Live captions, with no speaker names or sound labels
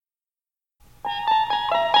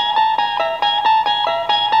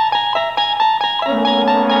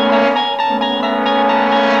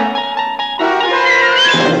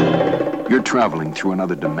traveling through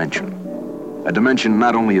another dimension. A dimension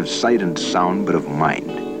not only of sight and sound, but of mind.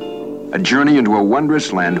 A journey into a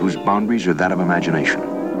wondrous land whose boundaries are that of imagination.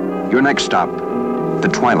 Your next stop, the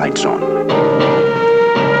Twilight Zone.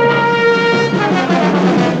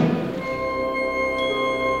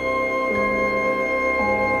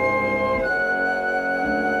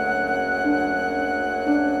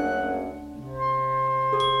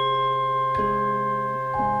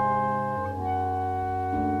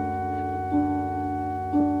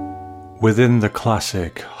 Within the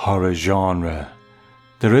classic horror genre,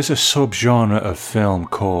 there is a subgenre of film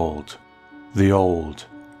called the old,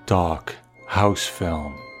 dark house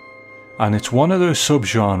film. And it's one of those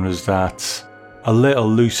subgenres that's a little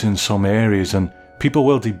loose in some areas, and people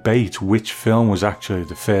will debate which film was actually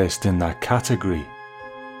the first in that category.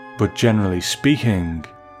 But generally speaking,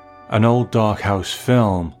 an old dark house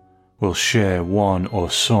film will share one or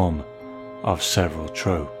some of several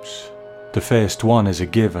tropes. The first one is a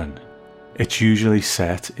given. It's usually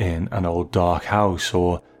set in an old dark house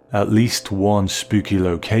or at least one spooky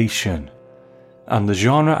location. And the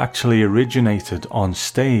genre actually originated on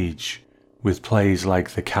stage with plays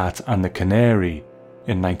like The Cat and the Canary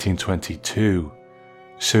in 1922.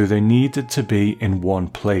 So they needed to be in one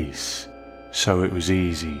place, so it was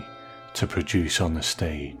easy to produce on the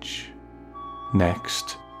stage.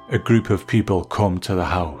 Next, a group of people come to the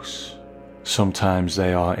house. Sometimes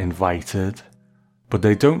they are invited, but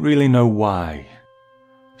they don't really know why.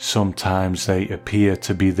 Sometimes they appear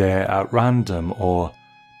to be there at random or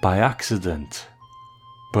by accident,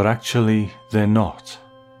 but actually they're not.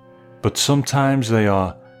 But sometimes they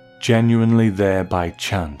are genuinely there by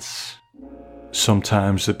chance.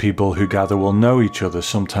 Sometimes the people who gather will know each other,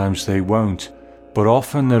 sometimes they won't, but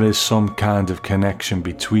often there is some kind of connection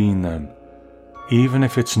between them, even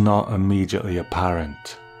if it's not immediately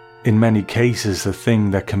apparent. In many cases, the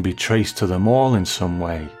thing that can be traced to them all in some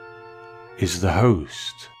way is the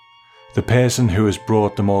host, the person who has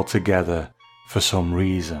brought them all together for some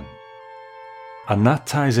reason. And that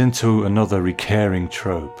ties into another recurring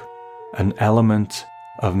trope, an element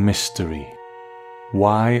of mystery.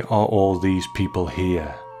 Why are all these people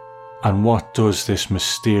here? And what does this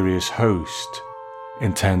mysterious host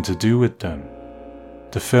intend to do with them?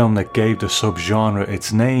 The film that gave the subgenre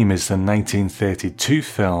its name is the 1932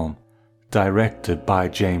 film directed by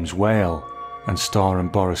James Whale and starring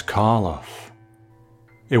Boris Karloff.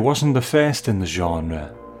 It wasn't the first in the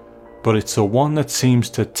genre, but it's the one that seems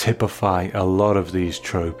to typify a lot of these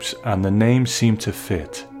tropes, and the name seemed to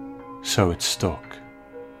fit, so it stuck.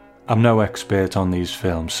 I'm no expert on these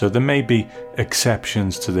films, so there may be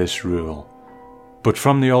exceptions to this rule, but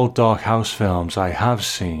from the old dark house films I have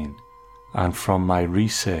seen, and from my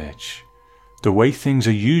research, the way things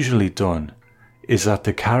are usually done is that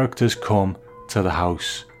the characters come to the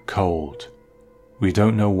house cold. We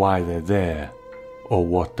don't know why they're there or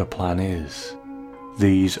what the plan is.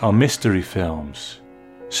 These are mystery films,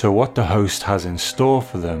 so what the host has in store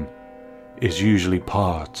for them is usually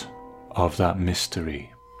part of that mystery.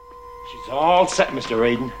 She's all set, Mr.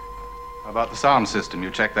 Raiden. How about the sound system? You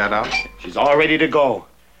checked that out? She's all ready to go.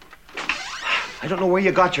 I don't know where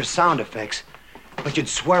you got your sound effects, but you'd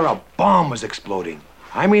swear a bomb was exploding.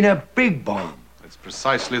 I mean a big bomb. It's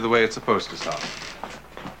precisely the way it's supposed to sound.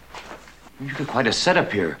 You got quite a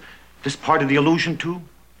setup here. This part of the illusion, too?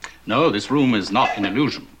 No, this room is not an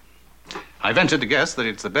illusion. I venture to guess that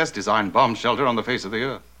it's the best designed bomb shelter on the face of the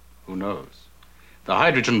earth. Who knows? The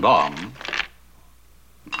hydrogen bomb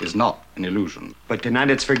is not an illusion. But tonight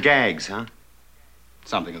it's for gags, huh?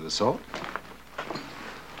 Something of the sort.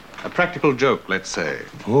 A practical joke, let's say.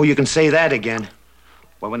 Oh, you can say that again.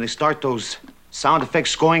 Well, when they start those sound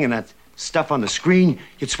effects going and that stuff on the screen,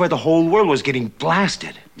 you'd swear the whole world was getting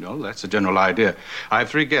blasted. No, that's a general idea. I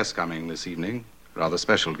have 3 guests coming this evening, rather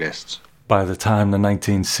special guests. By the time the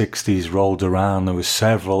 1960s rolled around, there were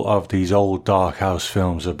several of these old dark house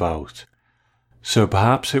films about. So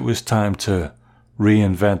perhaps it was time to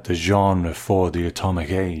reinvent the genre for the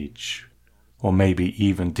atomic age, or maybe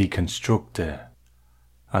even deconstruct it.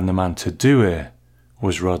 And the man to do it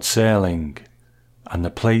was Rod Serling, and the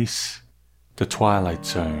place, the Twilight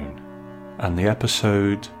Zone, and the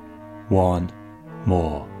episode, One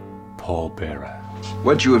More Pallbearer.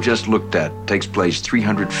 What you have just looked at takes place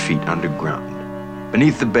 300 feet underground,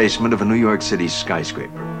 beneath the basement of a New York City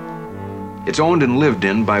skyscraper. It's owned and lived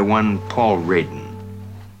in by one Paul Raiden.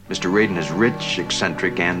 Mr. Raiden is rich,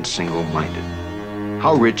 eccentric, and single-minded.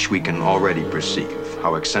 How rich we can already perceive.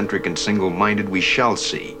 How eccentric and single-minded we shall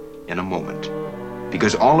see in a moment.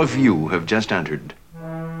 Because all of you have just entered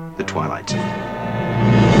the Twilight Zone.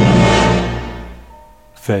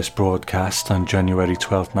 first broadcast on January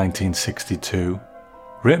 12, 1962,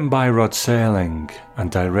 written by Rod Serling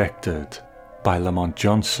and directed by Lamont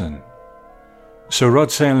Johnson. So Rod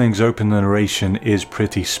Serling's opening narration is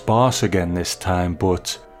pretty sparse again this time,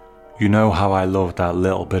 but you know how I love that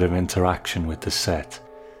little bit of interaction with the set.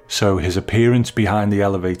 So his appearance behind the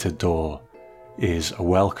elevator door is a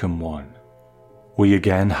welcome one. We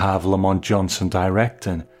again have Lamont Johnson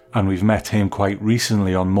directing, and we've met him quite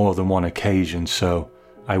recently on more than one occasion, so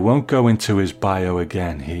I won't go into his bio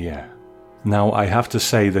again here. Now, I have to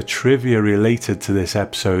say the trivia related to this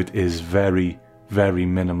episode is very, very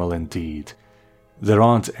minimal indeed. There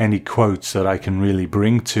aren't any quotes that I can really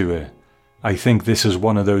bring to it. I think this is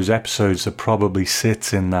one of those episodes that probably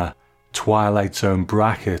sits in that Twilight Zone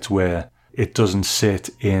bracket where it doesn't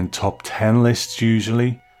sit in top 10 lists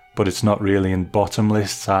usually, but it's not really in bottom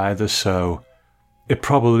lists either, so it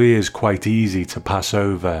probably is quite easy to pass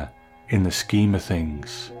over in the scheme of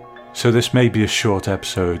things. So this may be a short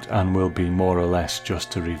episode and will be more or less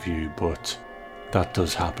just a review, but that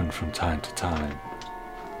does happen from time to time.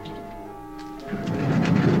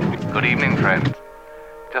 Good evening, friends.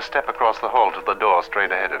 Just step across the hall to the door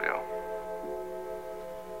straight ahead of you.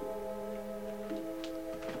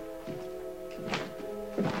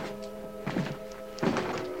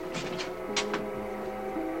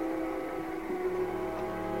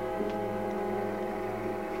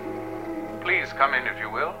 Please come in if you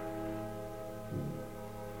will.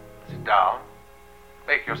 Sit down.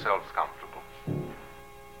 Make yourselves comfortable.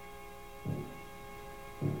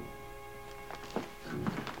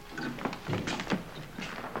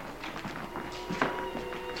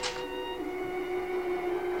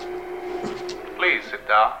 Please sit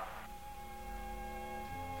down.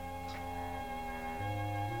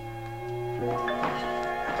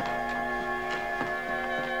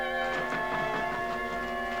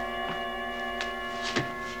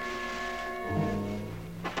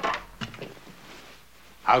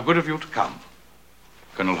 How good of you to come.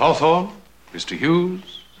 Colonel Hawthorne, Mr.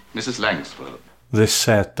 Hughes, Mrs. Langsford. This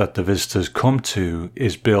set that the visitors come to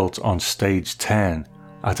is built on stage 10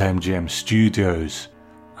 at MGM Studios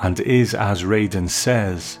and is, as Raiden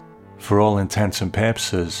says, for all intents and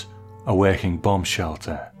purposes, a working bomb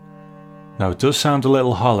shelter. Now it does sound a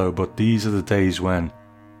little hollow, but these are the days when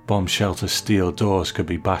bomb shelter steel doors could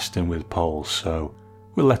be bashed in with poles, so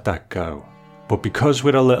we'll let that go. But because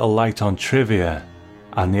we're a little light on trivia,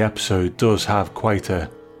 and the episode does have quite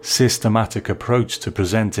a systematic approach to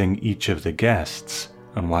presenting each of the guests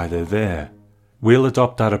and why they're there, we'll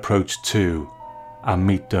adopt that approach too and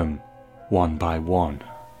meet them one by one.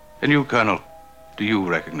 And you, Colonel, do you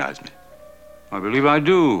recognize me? I believe I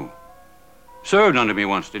do. Served under me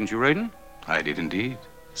once, didn't you, Raiden? I did indeed.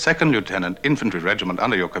 2nd Lieutenant, Infantry Regiment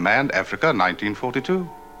under your command, Africa, 1942.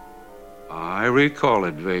 I recall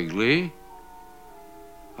it vaguely.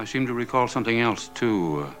 I seem to recall something else,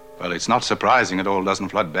 too. Well, it's not surprising it all doesn't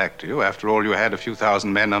flood back to you. After all, you had a few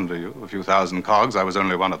thousand men under you, a few thousand cogs. I was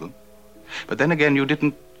only one of them. But then again, you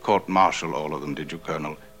didn't court-martial all of them, did you,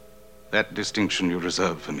 Colonel? That distinction you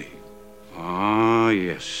reserved for me. Ah,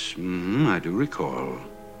 yes. I do recall.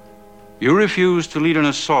 You refused to lead an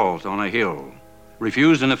assault on a hill.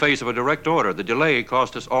 Refused in the face of a direct order. The delay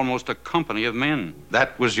cost us almost a company of men.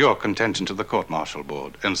 That was your contention to the court-martial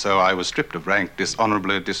board, and so I was stripped of rank,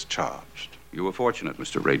 dishonorably discharged. You were fortunate,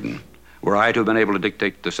 Mr. Raiden. Were I to have been able to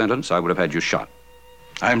dictate the sentence, I would have had you shot.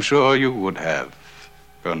 I'm sure you would have,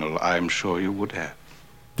 Colonel. I'm sure you would have.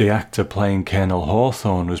 The actor playing Colonel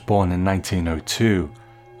Hawthorne was born in 1902,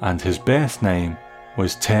 and his birth name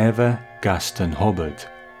was Trevor Gaston Hubbard,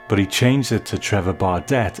 but he changed it to Trevor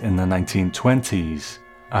Bardette in the 1920s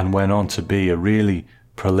and went on to be a really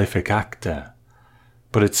prolific actor.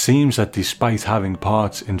 But it seems that despite having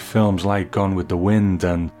parts in films like Gone with the Wind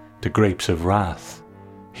and The Grapes of Wrath,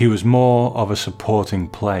 he was more of a supporting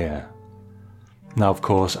player. Now, of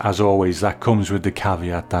course, as always, that comes with the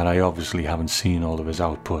caveat that I obviously haven't seen all of his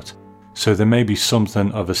output, so there may be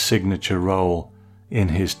something of a signature role in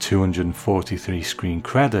his 243 screen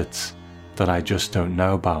credits that I just don't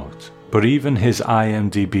know about. But even his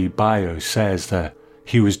IMDb bio says that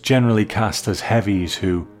he was generally cast as heavies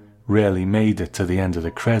who rarely made it to the end of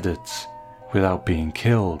the credits without being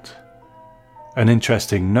killed. An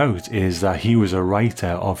interesting note is that he was a writer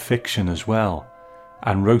of fiction as well,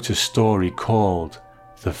 and wrote a story called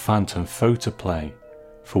The Phantom Photoplay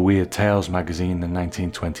for Weird Tales magazine in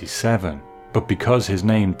 1927, but because his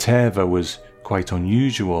name Trevor was quite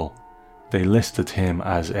unusual, they listed him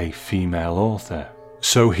as a female author.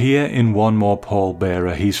 So here in One More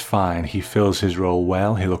Pallbearer, he's fine, he fills his role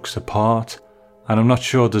well, he looks the part, and I'm not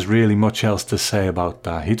sure there's really much else to say about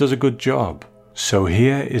that. He does a good job. So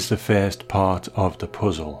here is the first part of the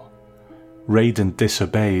puzzle. Raiden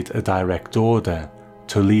disobeyed a direct order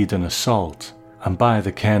to lead an assault, and by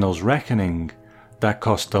the Colonel's reckoning, that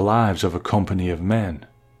cost the lives of a company of men.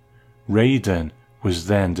 Raiden was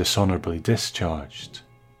then dishonorably discharged.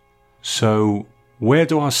 So, where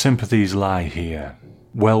do our sympathies lie here?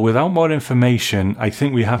 Well, without more information, I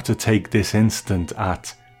think we have to take this incident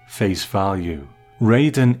at face value.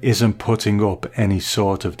 Raiden isn't putting up any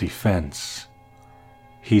sort of defense.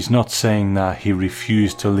 He's not saying that he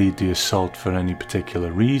refused to lead the assault for any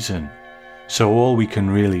particular reason, so all we can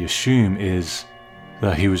really assume is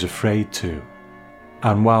that he was afraid to.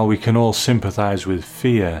 And while we can all sympathize with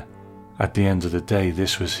fear, at the end of the day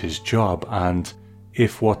this was his job, and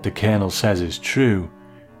if what the Colonel says is true,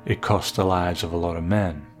 it cost the lives of a lot of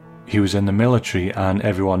men. He was in the military, and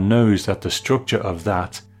everyone knows that the structure of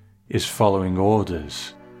that is following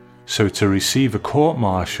orders. So to receive a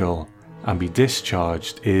court-martial and be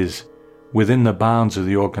discharged is within the bounds of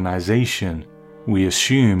the organization we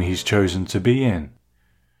assume he's chosen to be in.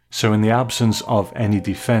 So in the absence of any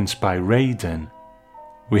defense by Raiden,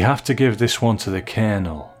 we have to give this one to the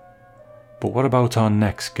Colonel. But what about our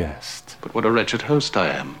next guest? But what a wretched host I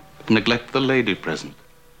am. Neglect the lady present.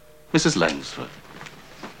 Mrs. Langsford.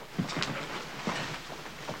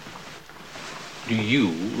 Do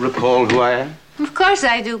you recall who I am? Of course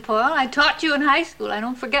I do, Paul. I taught you in high school. I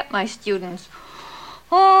don't forget my students.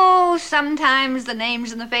 Oh, sometimes the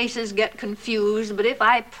names and the faces get confused, but if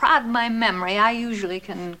I prod my memory, I usually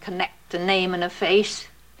can connect a name and a face.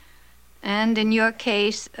 And in your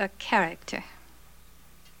case, a character.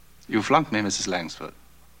 You flunked me, Mrs. Langsford.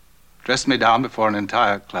 Dressed me down before an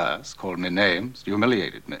entire class, called me names,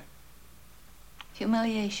 humiliated me.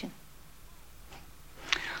 Humiliation.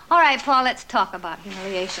 All right, Paul, let's talk about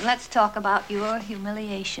humiliation. Let's talk about your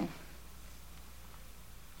humiliation.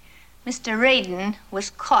 Mr. Raiden was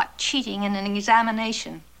caught cheating in an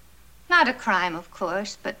examination. Not a crime, of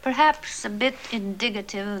course, but perhaps a bit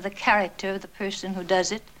indicative of the character of the person who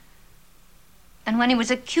does it. And when he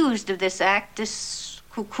was accused of this act, this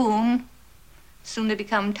cocoon, soon to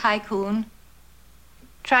become tycoon,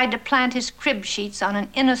 tried to plant his crib sheets on an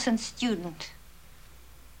innocent student.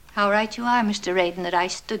 How right you are, Mr. Raiden, that I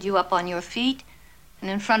stood you up on your feet, and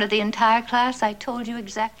in front of the entire class, I told you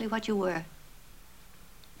exactly what you were.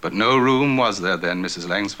 But no room was there then, Mrs.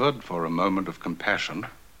 Langsford, for a moment of compassion,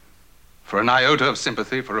 for an iota of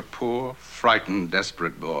sympathy for a poor, frightened,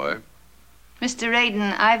 desperate boy. Mr.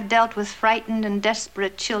 Raiden, I've dealt with frightened and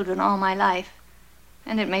desperate children all my life,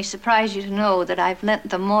 and it may surprise you to know that I've lent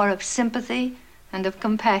them more of sympathy and of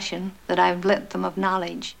compassion than I've lent them of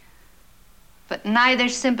knowledge. But neither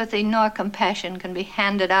sympathy nor compassion can be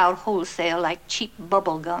handed out wholesale like cheap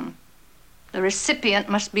bubble gum. The recipient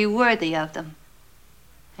must be worthy of them.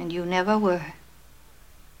 And you never were.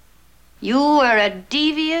 You were a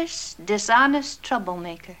devious, dishonest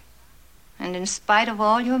troublemaker. And in spite of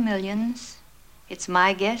all your millions, it's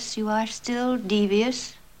my guess you are still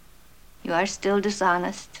devious. You are still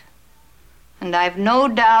dishonest. And I've no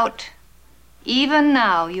doubt, even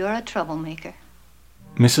now, you're a troublemaker.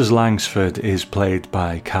 Mrs. Langsford is played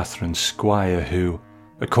by Catherine Squire, who,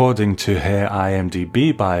 according to her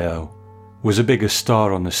IMDb bio, was a bigger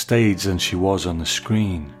star on the stage than she was on the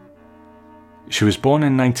screen. She was born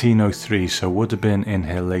in 1903, so would have been in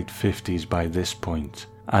her late 50s by this point,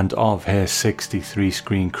 and of her 63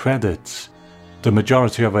 screen credits, the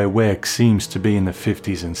majority of her work seems to be in the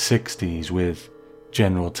 50s and 60s with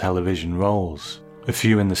general television roles. A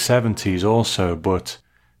few in the 70s also, but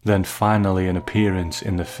then finally an appearance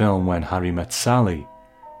in the film When Harry Met Sally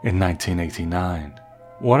in 1989.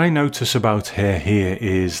 What I notice about her here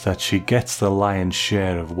is that she gets the lion's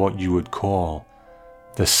share of what you would call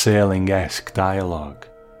the Serling-esque dialogue,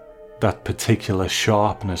 that particular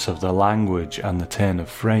sharpness of the language and the turn of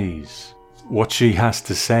phrase. What she has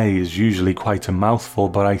to say is usually quite a mouthful,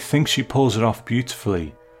 but I think she pulls it off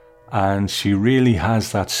beautifully, and she really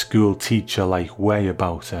has that school teacher-like way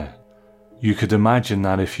about her. You could imagine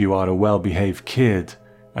that if you are a well-behaved kid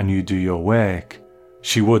and you do your work,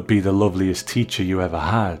 she would be the loveliest teacher you ever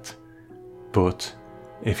had. But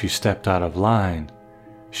if you stepped out of line,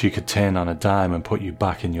 she could turn on a dime and put you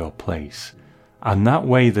back in your place. And that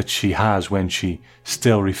way that she has when she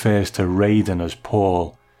still refers to Raiden as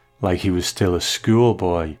Paul like he was still a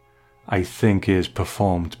schoolboy, I think is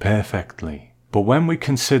performed perfectly. But when we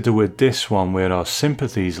consider with this one where our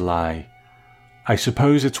sympathies lie, I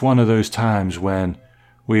suppose it's one of those times when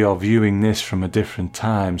we are viewing this from a different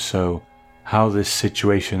time, so how this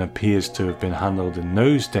situation appears to have been handled in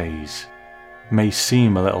those days may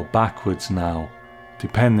seem a little backwards now,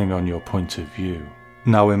 depending on your point of view.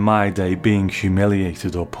 Now in my day, being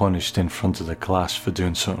humiliated or punished in front of the class for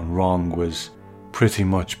doing something wrong was pretty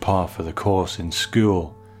much par for the course in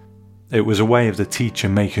school. It was a way of the teacher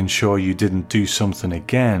making sure you didn't do something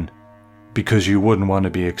again because you wouldn't want to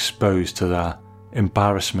be exposed to that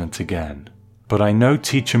embarrassment again. But I know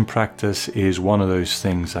teaching practice is one of those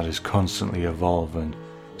things that is constantly evolving,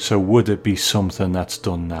 so would it be something that's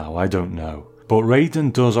done now? I don't know. But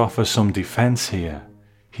Raiden does offer some defense here.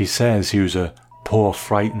 He says he was a poor,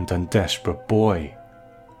 frightened and desperate boy.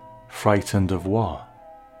 Frightened of what?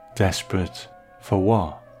 Desperate for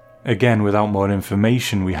what? Again, without more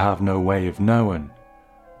information, we have no way of knowing.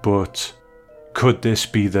 But could this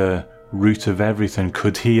be the root of everything?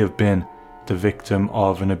 Could he have been the victim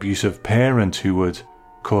of an abusive parent who would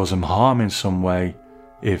cause him harm in some way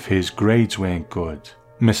if his grades weren't good?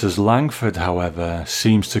 Mrs. Langford, however,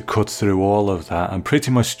 seems to cut through all of that and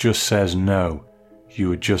pretty much just says, no, you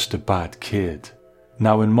were just a bad kid.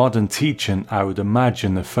 Now in modern teaching, I would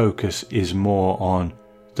imagine the focus is more on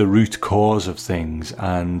the root cause of things,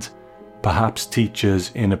 and perhaps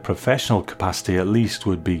teachers in a professional capacity at least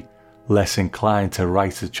would be less inclined to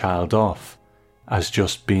write a child off as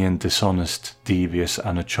just being dishonest, devious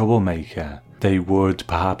and a troublemaker. They would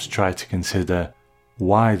perhaps try to consider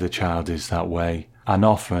why the child is that way, and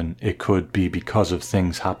often it could be because of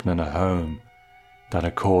things happening at home that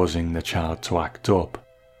are causing the child to act up.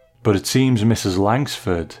 But it seems Mrs.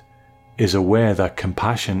 Langsford is aware that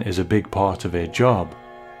compassion is a big part of her job,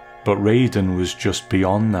 but Raiden was just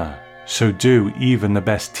beyond that. So do even the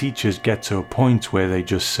best teachers get to a point where they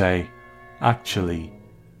just say, actually,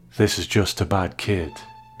 this is just a bad kid?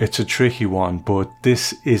 It's a tricky one, but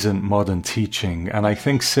this isn't modern teaching, and I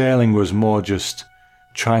think Serling was more just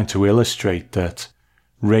trying to illustrate that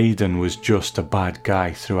Raiden was just a bad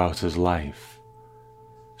guy throughout his life.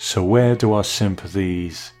 So where do our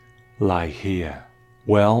sympathies lie here?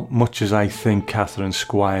 Well, much as I think Catherine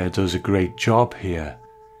Squire does a great job here,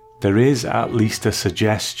 there is at least a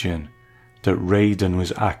suggestion that Raiden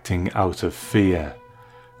was acting out of fear,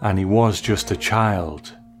 and he was just a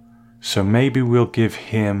child. So maybe we'll give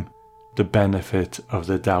him the benefit of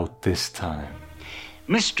the doubt this time.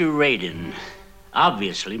 Mr. Raiden,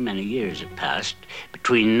 obviously many years have passed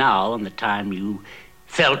between now and the time you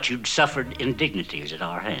felt you'd suffered indignities at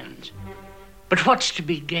our hands. But what's to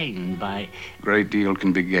be gained by... Great deal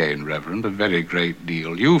can be gained, Reverend, a very great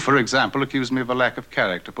deal. You, for example, accused me of a lack of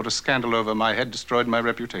character, put a scandal over my head, destroyed my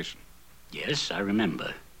reputation. Yes, I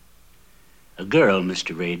remember. A girl,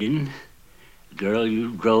 Mr. Raiden. A girl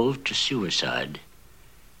you drove to suicide.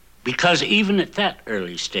 Because even at that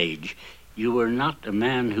early stage, you were not a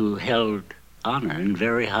man who held honor in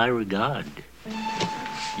very high regard.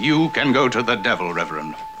 You can go to the devil,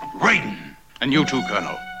 Reverend. Raiden! And you too,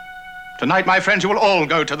 Colonel. Tonight, my friends, you will all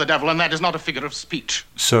go to the devil, and that is not a figure of speech.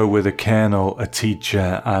 So with a colonel, a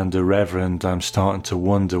teacher and a reverend, I'm starting to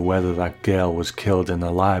wonder whether that girl was killed in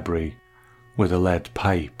the library with a lead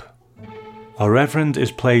pipe. Our reverend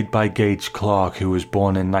is played by Gage Clark, who was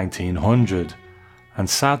born in 1900 and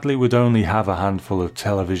sadly would only have a handful of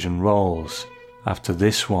television roles after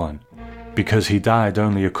this one, because he died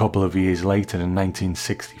only a couple of years later in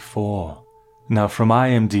 1964. Now from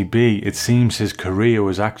IMDb, it seems his career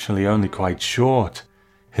was actually only quite short.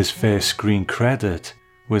 His first screen credit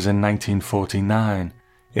was in 1949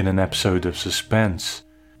 in an episode of Suspense,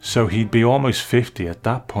 so he'd be almost 50 at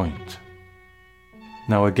that point.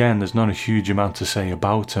 Now again, there's not a huge amount to say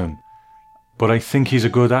about him, but I think he's a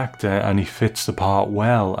good actor and he fits the part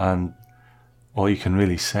well, and all you can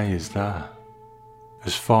really say is that.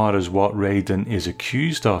 As far as what Raiden is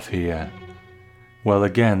accused of here, well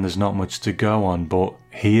again, there's not much to go on, but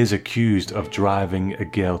he is accused of driving a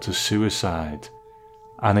girl to suicide,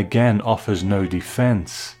 and again offers no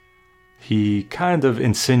defense. He kind of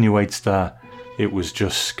insinuates that it was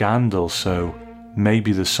just scandal, so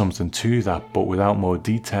maybe there's something to that, but without more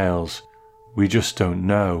details, we just don't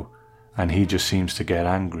know, and he just seems to get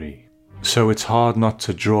angry. So it's hard not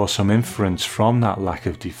to draw some inference from that lack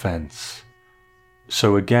of defense.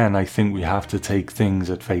 So again, I think we have to take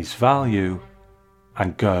things at face value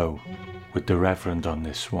and go with the Reverend on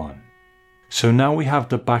this one. So now we have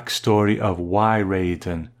the backstory of why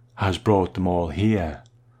Raiden has brought them all here.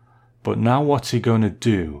 But now what's he going to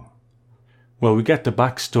do? Well, we get the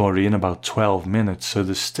backstory in about 12 minutes, so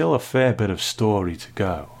there's still a fair bit of story to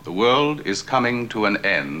go. The world is coming to an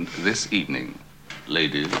end this evening,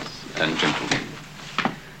 ladies and gentlemen.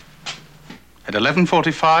 At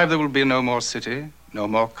 11:45, there will be no more city, no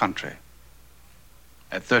more country.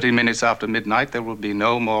 At 30 minutes after midnight, there will be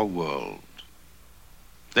no more world.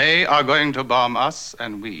 They are going to bomb us,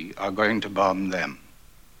 and we are going to bomb them.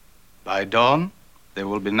 By dawn, there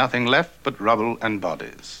will be nothing left but rubble and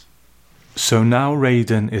bodies. So now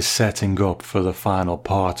Raiden is setting up for the final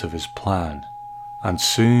part of his plan, and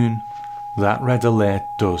soon that red alert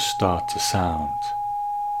does start to sound.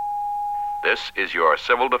 This is your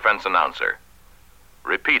Civil Defense announcer.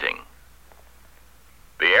 Repeating.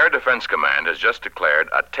 The Air Defense Command has just declared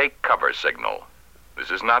a take cover signal.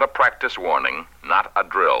 This is not a practice warning, not a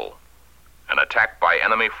drill. An attack by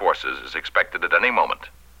enemy forces is expected at any moment.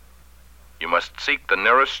 You must seek the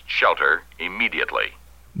nearest shelter immediately.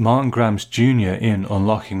 Martin Grams Jr. in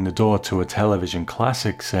Unlocking the Door to a Television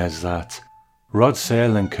Classic says that Rod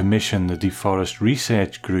Serling commissioned the DeForest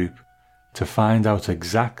Research Group to find out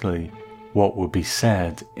exactly what would be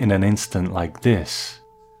said in an instant like this,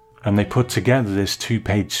 and they put together this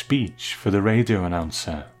 2-page speech for the radio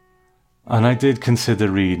announcer. And I did consider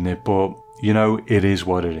reading it, but you know, it is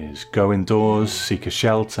what it is. Go indoors, seek a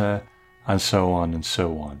shelter, and so on and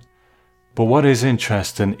so on. But what is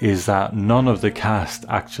interesting is that none of the cast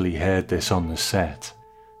actually heard this on the set.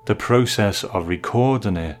 The process of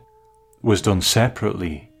recording it was done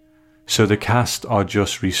separately, so the cast are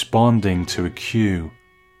just responding to a cue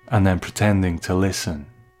and then pretending to listen.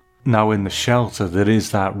 Now in the shelter there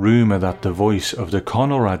is that rumour that the voice of the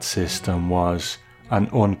Conrad system was an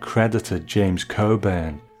uncredited James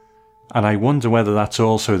Coburn, and I wonder whether that's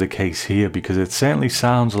also the case here, because it certainly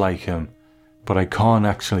sounds like him, but I can't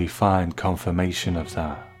actually find confirmation of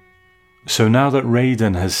that. So now that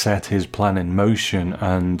Raiden has set his plan in motion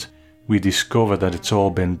and we discover that it's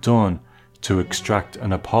all been done to extract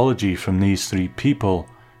an apology from these 3 people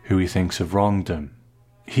who he thinks have wronged him,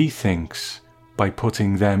 he thinks by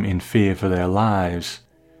putting them in fear for their lives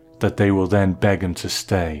that they will then beg him to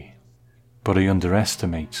stay, but he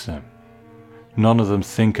underestimates them. None of them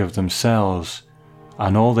think of themselves,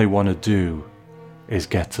 and all they want to do is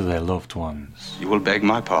get to their loved ones. You will beg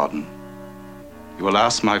my pardon. You will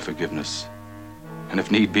ask my forgiveness. And if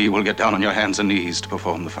need be, you will get down on your hands and knees to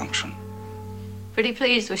perform the function. Pretty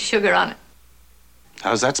pleased with sugar on it.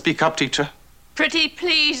 How's that speak up, teacher? Pretty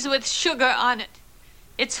pleased with sugar on it.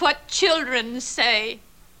 It's what children say.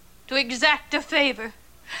 To exact a favor.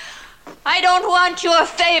 I don't want your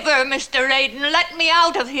favor, Mr. Raiden. Let me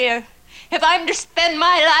out of here. If I'm to spend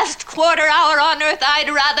my last quarter hour on Earth, I'd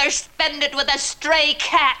rather spend it with a stray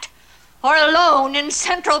cat, or alone in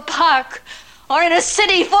Central Park, or in a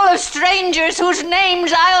city full of strangers whose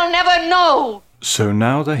names I'll never know. So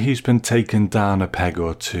now that he's been taken down a peg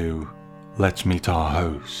or two, let's meet our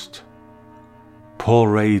host. Paul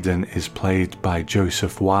Raiden is played by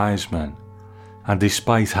Joseph Wiseman, and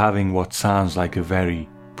despite having what sounds like a very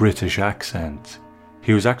British accent,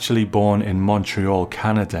 he was actually born in Montreal,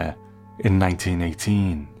 Canada, in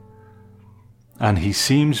 1918, and he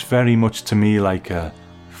seems very much to me like a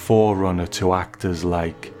forerunner to actors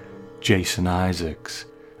like Jason Isaacs.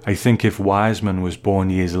 I think if Wiseman was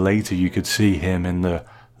born years later, you could see him in the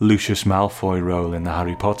Lucius Malfoy role in the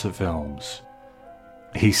Harry Potter films.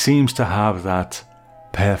 He seems to have that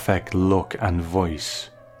perfect look and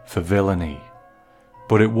voice for villainy,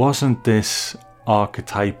 but it wasn't this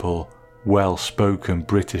archetypal, well-spoken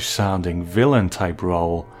British-sounding villain type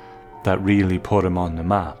role that really put him on the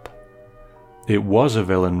map. It was a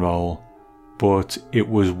villain role, but it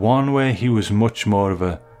was one where he was much more of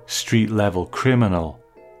a street-level criminal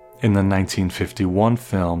in the 1951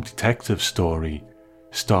 film Detective Story,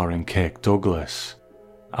 starring Kirk Douglas,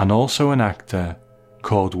 and also an actor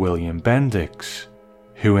called William Bendix,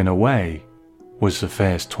 who in a way was the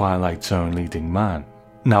first Twilight Zone leading man.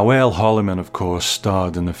 Now Earl Holliman of course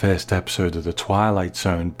starred in the first episode of The Twilight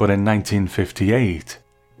Zone, but in 1958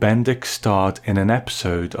 Bendix starred in an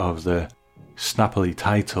episode of the snappily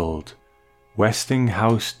titled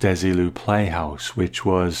Westinghouse Desilu Playhouse, which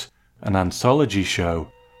was an anthology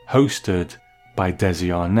show hosted by Desi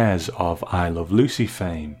Arnaz of I Love Lucy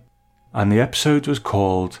fame, and the episode was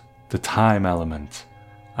called The Time Element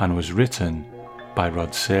and was written by Rod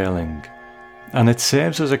Serling, and it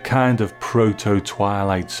serves as a kind of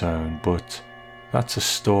proto-Twilight Zone, but that's a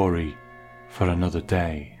story for another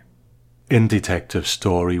day. In Detective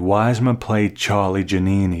Story, Wiseman played Charlie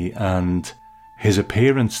Giannini, and his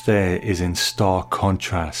appearance there is in stark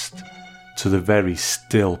contrast to the very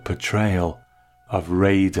still portrayal of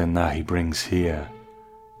Raiden that he brings here.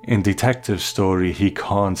 In Detective Story, he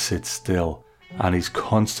can't sit still, and he's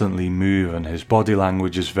constantly moving. His body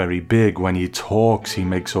language is very big. When he talks, he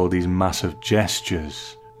makes all these massive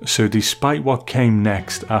gestures. So despite what came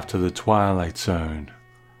next after The Twilight Zone,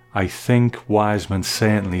 I think Wiseman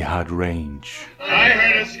certainly had range. I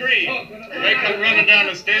heard a scream. They come running down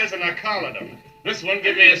the stairs and I collared them. This one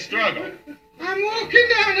gave me a struggle. I'm walking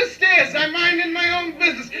down the stairs. I'm minding my own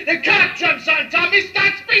business. The cop jumps on top of me,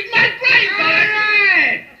 starts beating my brains out. All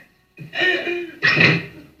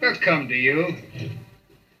right. They'll come to you.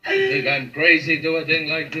 Think I'm crazy to do a thing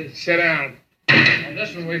like this? Sit down. And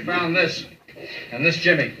this one, we found this. And this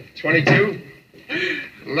Jimmy. 22?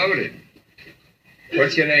 Loaded.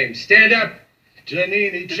 What's your name? Stand up.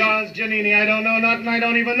 Giannini, Charles Giannini. I don't know nothing. I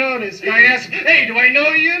don't even know this guy. Ask him, hey, do I know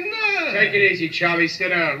you? No. Take it easy, Charlie. Sit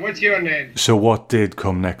down. What's your name? So what did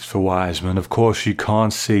come next for Wiseman? Of course, you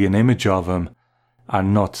can't see an image of him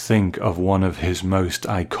and not think of one of his most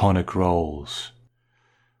iconic roles.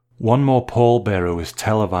 One More Pallbearer was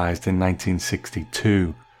televised in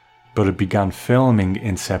 1962, but it began filming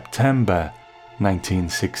in September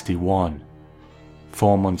 1961.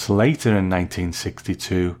 4 months later in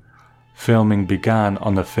 1962, filming began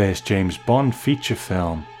on the first James Bond feature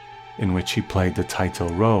film in which he played the title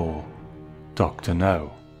role, Dr.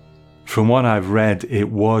 No. From what I've read, it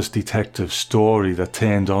was Detective Story that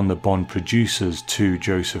turned on the Bond producers to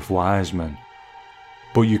Joseph Wiseman.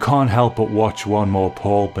 But you can't help but watch One More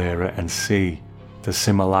Pallbearer and see the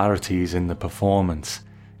similarities in the performance.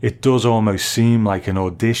 It does almost seem like an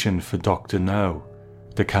audition for Dr. No,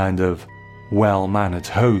 the kind of well-mannered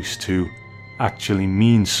host who actually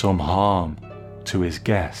means some harm to his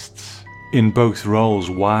guests. In both roles,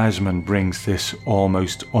 Wiseman brings this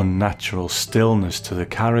almost unnatural stillness to the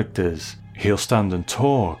characters. He'll stand and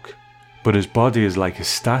talk, but his body is like a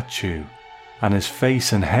statue, and his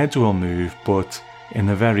face and head will move, but in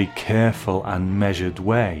a very careful and measured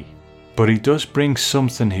way. But he does bring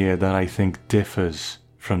something here that I think differs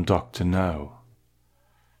from Dr. No.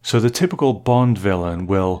 So the typical Bond villain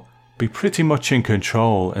will be pretty much in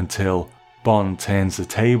control until Bond turns the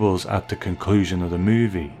tables at the conclusion of the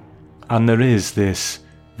movie. And there is this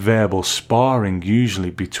verbal sparring usually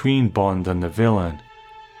between Bond and the villain,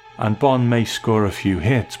 and Bond may score a few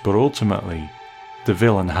hits, but ultimately the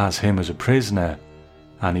villain has him as a prisoner,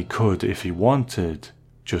 and he could, if he wanted,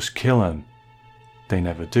 just kill him. They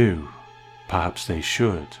never do. Perhaps they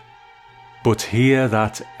should. But here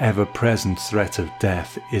that ever-present threat of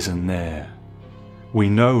death isn't there. We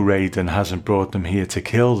know Raiden hasn't brought them here to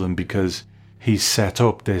kill them because he's set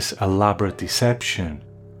up this elaborate deception.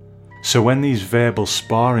 So when these verbal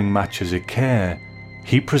sparring matches occur,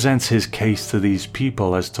 he presents his case to these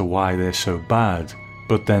people as to why they're so bad,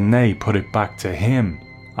 but then they put it back to him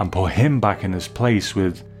and put him back in his place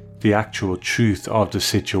with the actual truth of the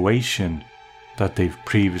situation that they've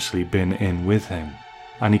previously been in with him.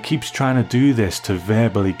 And he keeps trying to do this to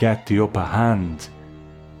verbally get the upper hand,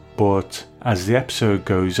 but as the episode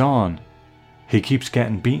goes on, he keeps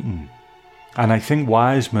getting beaten. And I think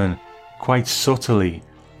Wiseman quite subtly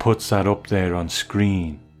puts that up there on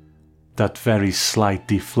screen, that very slight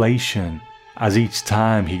deflation as each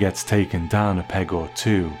time he gets taken down a peg or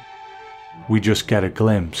two. We just get a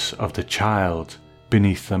glimpse of the child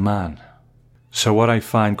beneath the man. So what I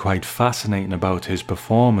find quite fascinating about his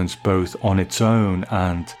performance, both on its own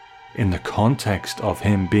and in the context of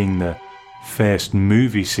him being the first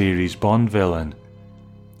movie series Bond villain,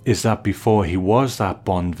 is that before he was that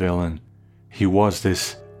Bond villain, he was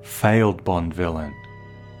this failed Bond villain.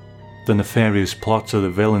 The nefarious plots of the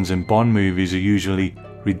villains in Bond movies are usually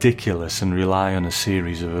ridiculous and rely on a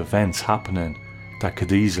series of events happening that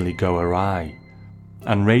could easily go awry.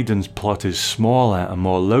 And Raiden's plot is smaller and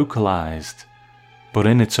more localized, but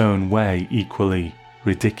in its own way equally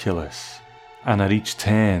ridiculous. And at each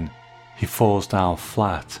turn, he falls down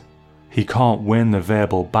flat. He can't win the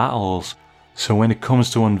verbal battles, so when it comes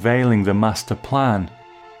to unveiling the master plan,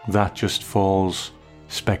 that just falls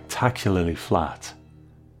spectacularly flat.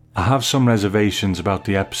 I have some reservations about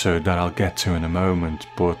the episode that I'll get to in a moment,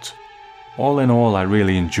 but all in all I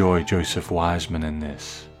really enjoy Joseph Wiseman in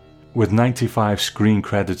this. With 95 screen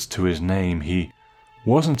credits to his name, he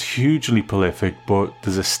wasn't hugely prolific, but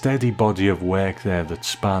there's a steady body of work there that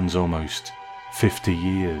spans almost 50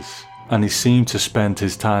 years. And he seemed to spend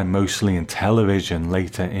his time mostly in television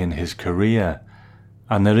later in his career.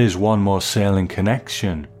 And there is one more salient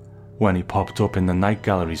connection when he popped up in the Night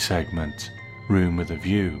Gallery segment, Room with a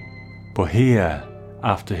View. But here,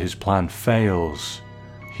 after his plan fails,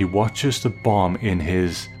 he watches the bomb in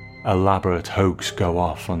his elaborate hoax go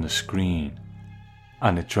off on the screen,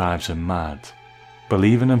 and it drives him mad,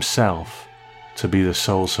 believing himself to be the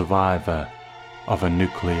sole survivor of a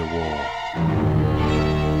nuclear war.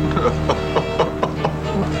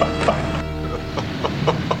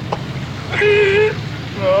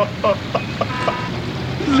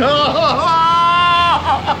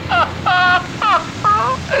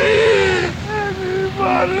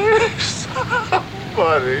 Anybody,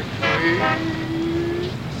 somebody,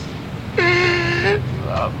 please.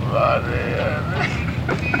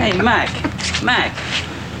 Hey, Mac.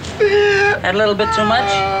 Had a little bit too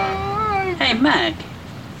much? Hey, Mac.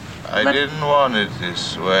 I didn't want it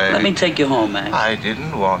this way. Let me take you home, Mac. I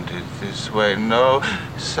didn't want it this way. No,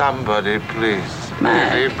 somebody, please.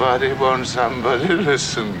 Mac. Anybody, won't somebody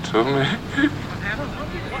listen to me?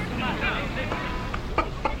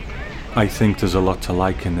 I think there's a lot to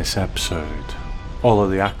like in this episode. All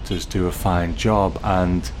of the actors do a fine job,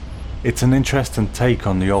 and it's an interesting take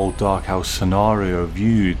on the old Dark House scenario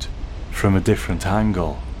viewed from a different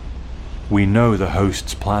angle. We know the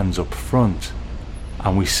host's plans up front,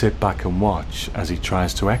 and we sit back and watch as he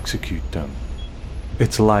tries to execute them.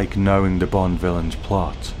 It's like knowing the Bond villain's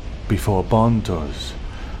plot before Bond does,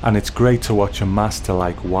 and it's great to watch a master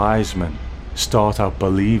like Wiseman start out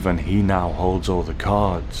believing he now holds all the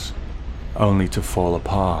cards, only to fall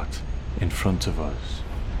apart in front of us.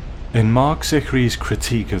 In Mark Zickery's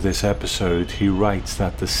critique of this episode, he writes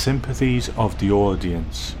that the sympathies of the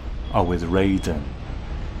audience are with Raiden.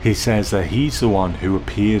 He says that he's the one who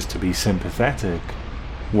appears to be sympathetic,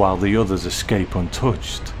 while the others escape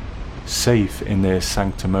untouched, safe in their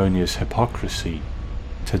sanctimonious hypocrisy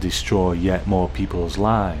to destroy yet more people's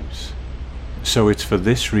lives. So it's for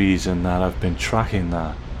this reason that I've been tracking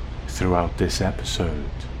that throughout this episode.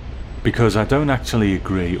 Because I don't actually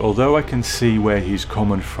agree, although I can see where he's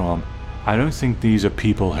coming from. I don't think these are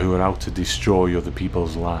people who are out to destroy other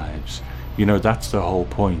people's lives. You know, that's the whole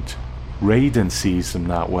point. Raiden sees them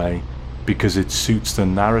that way because it suits the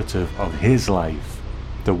narrative of his life,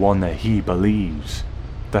 the one that he believes,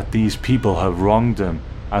 that these people have wronged him,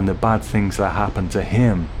 and the bad things that happened to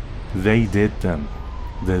him, they did them.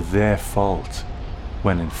 They're their fault,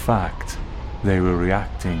 when in fact, they were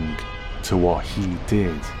reacting to what he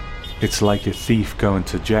did. It's like a thief going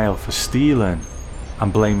to jail for stealing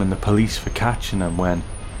and blaming the police for catching him, when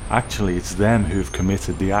actually it's them who've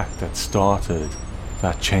committed the act that started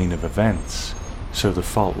that chain of events, so the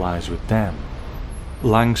fault lies with them.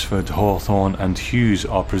 Langsford, Hawthorne and Hughes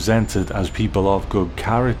are presented as people of good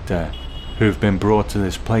character who have been brought to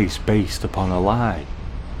this place based upon a lie,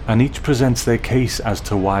 and each presents their case as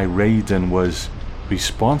to why Raiden was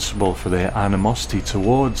responsible for their animosity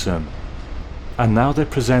towards him. And now they're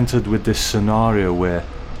presented with this scenario where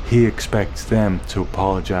he expects them to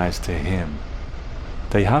apologise to him.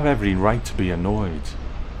 They have every right to be annoyed.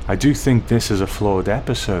 I do think this is a flawed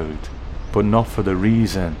episode, but not for the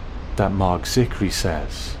reason that Mark Zickery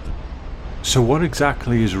says. So what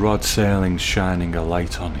exactly is Rod Serling shining a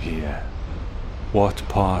light on here? What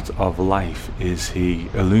part of life is he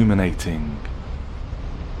illuminating?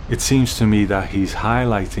 It seems to me that he's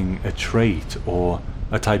highlighting a trait or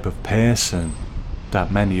a type of person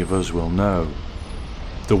that many of us will know.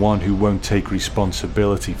 The one who won't take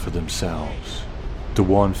responsibility for themselves. The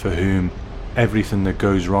one for whom everything that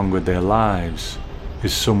goes wrong with their lives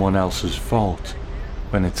is someone else's fault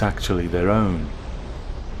when it's actually their own.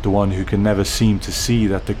 The one who can never seem to see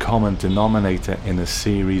that the common denominator in a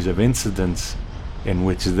series of incidents in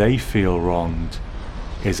which they feel wronged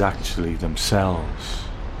is actually themselves.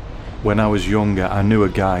 When I was younger, I knew a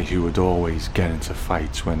guy who would always get into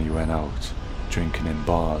fights when he went out drinking in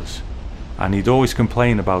bars, and he'd always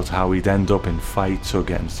complain about how he'd end up in fights or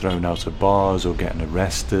getting thrown out of bars or getting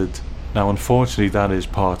arrested. Now unfortunately that is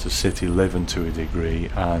part of city living to a degree,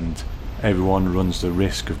 and everyone runs the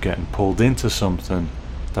risk of getting pulled into something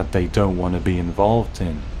that they don't want to be involved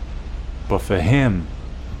in. But for him,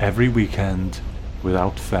 every weekend,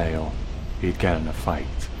 without fail, he'd get in a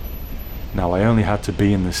fight. Now I only had to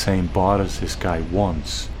be in the same bar as this guy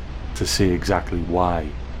once to see exactly why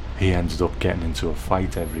he ended up getting into a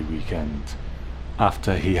fight every weekend.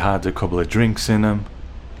 After he had a couple of drinks in him,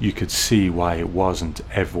 you could see why it wasn't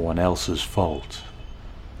everyone else's fault.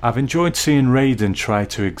 I've enjoyed seeing Raiden try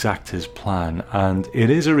to exact his plan, and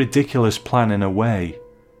it is a ridiculous plan in a way,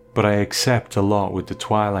 but I accept a lot with the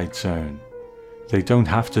Twilight Zone. They don't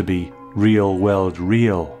have to be real world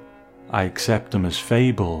real. I accept them as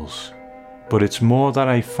fables, but it's more that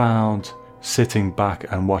I found sitting back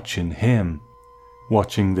and watching him,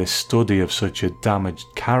 watching this study of such a damaged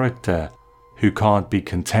character who can't be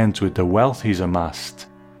content with the wealth he's amassed,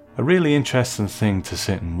 a really interesting thing to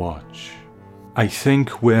sit and watch. I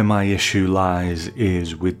think where my issue lies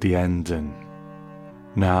is with the ending.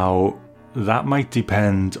 Now, that might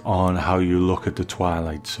depend on how you look at the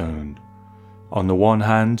Twilight Zone. On the one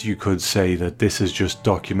hand, you could say that this is just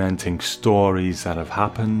documenting stories that have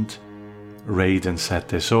happened. Raiden set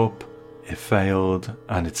this up, it failed,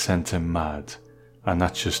 and it sent him mad, and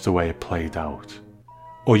that's just the way it played out.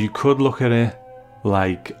 Or you could look at it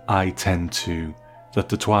like I tend to, that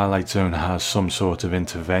the Twilight Zone has some sort of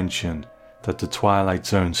intervention that the Twilight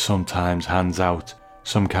Zone sometimes hands out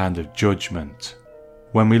some kind of judgment.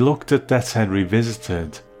 When we looked at Death's Head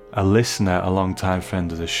Revisited, a listener, a long-time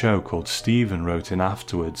friend of the show called Stephen, wrote in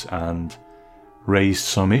afterwards and raised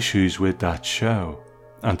some issues with that show.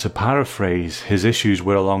 And to paraphrase, his issues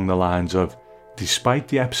were along the lines of, despite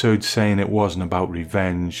the episode saying it wasn't about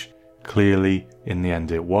revenge, clearly in the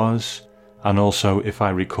end it was. And also, if I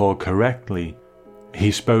recall correctly,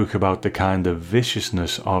 he spoke about the kind of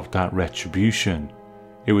viciousness of that retribution.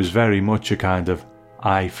 It was very much a kind of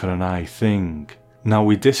eye for an eye thing. Now,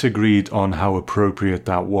 we disagreed on how appropriate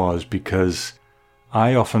that was, because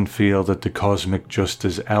I often feel that the cosmic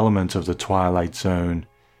justice element of the Twilight Zone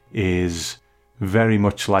is very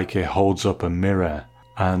much like it holds up a mirror,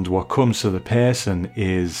 and what comes to the person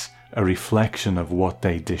is a reflection of what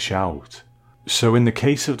they dish out. So in the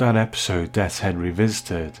case of that episode, Death's Head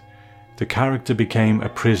Revisited, the character became a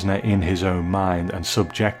prisoner in his own mind and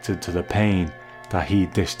subjected to the pain that he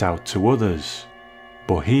dished out to others.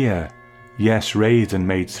 But here, yes, Raiden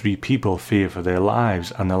made 3 people fear for their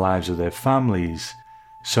lives and the lives of their families,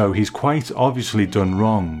 so he's quite obviously done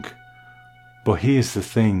wrong. But here's the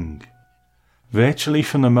thing. Virtually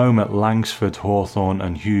from the moment Langsford, Hawthorne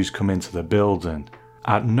and Hughes come into the building,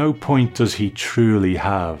 at no point does he truly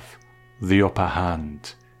have the upper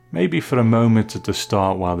hand. Maybe for a moment at the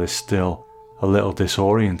start while they're still a little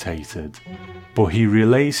disorientated, but he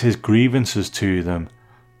relays his grievances to them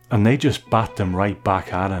and they just bat them right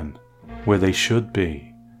back at him, where they should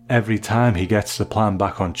be. Every time he gets the plan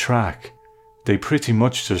back on track, they pretty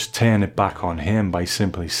much just turn it back on him by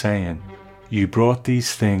simply saying, "You brought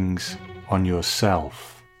these things on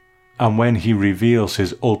yourself." And when he reveals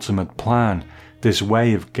his ultimate plan, this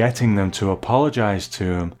way of getting them to apologize to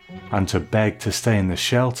him and to beg to stay in the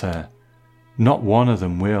shelter, not one of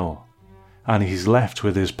them will, and he's left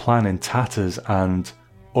with his plan in tatters and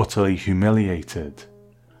utterly humiliated.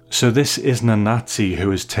 So this isn't a Nazi who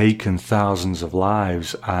has taken thousands of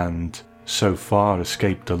lives and so far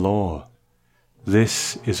escaped the law.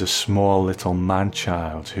 This is a small little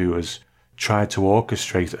man-child who has tried to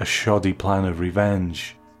orchestrate a shoddy plan of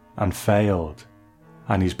revenge and failed,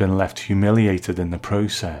 and he's been left humiliated in the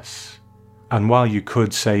process. And while you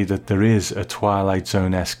could say that there is a Twilight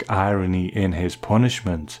Zone-esque irony in his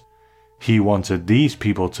punishment, he wanted these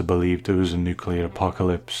people to believe there was a nuclear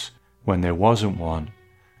apocalypse when there wasn't one,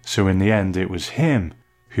 so in the end it was him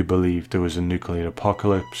who believed there was a nuclear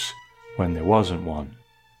apocalypse when there wasn't one.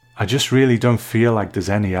 I just really don't feel like there's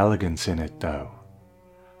any elegance in it though.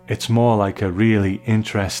 It's more like a really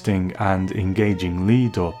interesting and engaging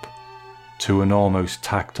lead-up to an almost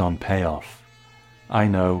tacked-on payoff. I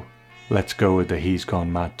know, let's go with the he's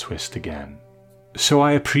gone mad twist again. So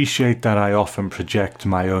I appreciate that I often project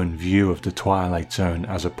my own view of the Twilight Zone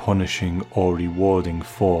as a punishing or rewarding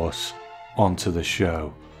force onto the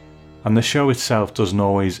show. And the show itself doesn't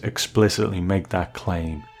always explicitly make that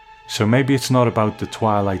claim. So maybe it's not about the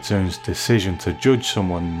Twilight Zone's decision to judge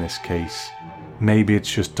someone in this case. Maybe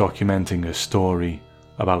it's just documenting a story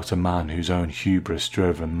about a man whose own hubris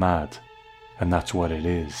drove him mad. And that's what it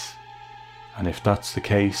is. And if that's the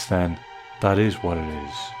case, then that is what it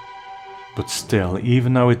is. But still,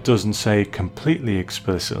 even though it doesn't say it completely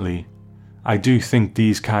explicitly, I do think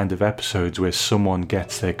these kind of episodes where someone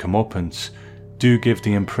gets their comeuppance do give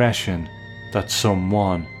the impression that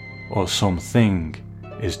someone or something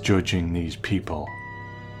is judging these people.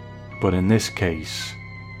 But in this case,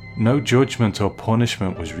 no judgment or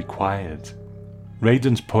punishment was required.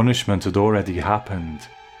 Raiden's punishment had already happened.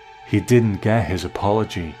 He didn't get his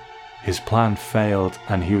apology, his plan failed,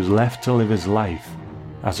 and he was left to live his life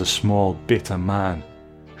as a small, bitter man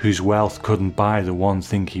whose wealth couldn't buy the one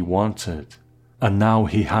thing he wanted. And now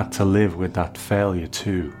he had to live with that failure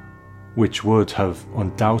too, which would have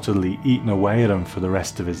undoubtedly eaten away at him for the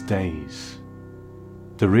rest of his days.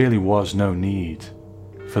 There really was no need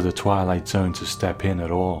for the Twilight Zone to step in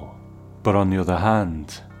at all. But on the other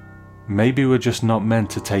hand, maybe we're just not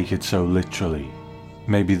meant to take it so literally.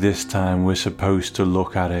 Maybe this time we're supposed to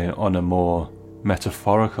look at it on a more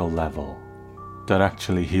metaphorical level. That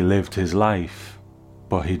actually he lived his life,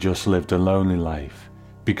 but he just lived a lonely life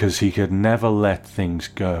because he could never let things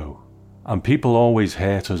go. And people always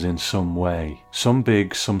hurt us in some way, some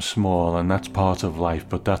big, some small, and that's part of life,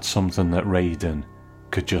 but that's something that Raiden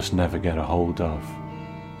could just never get a hold of.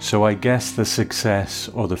 So I guess the success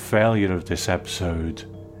or the failure of this episode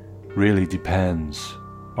really depends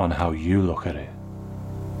on how you look at it.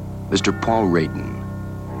 Mr. Paul Raiden,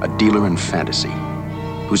 a dealer in fantasy,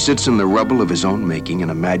 who sits in the rubble of his own making and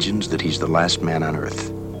imagines that he's the last man on earth,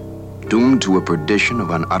 doomed to a perdition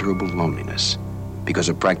of unutterable loneliness because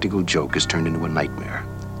a practical joke is turned into a nightmare.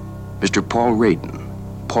 Mr. Paul Radin,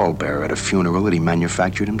 pallbearer at a funeral that he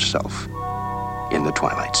manufactured himself in the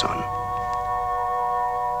Twilight Zone.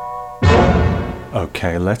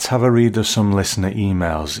 Okay, let's have a read of some listener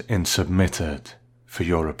emails in Submitted for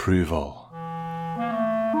your approval.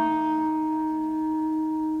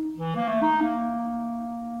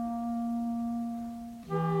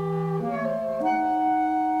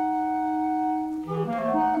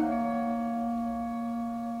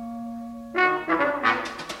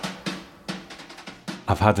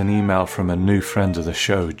 I've had an email from a new friend of the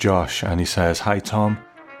show, Josh, and he says, "Hi Tom,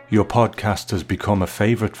 your podcast has become a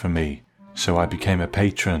favourite for me, so I became a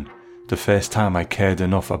patron. The first time I cared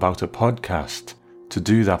enough about a podcast to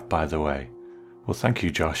do that, by the way." Well, thank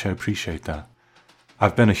you, Josh, I appreciate that.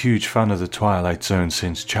 "I've been a huge fan of the Twilight Zone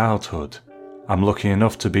since childhood. I'm lucky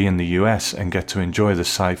enough to be in the US and get to enjoy the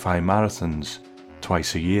sci-fi marathons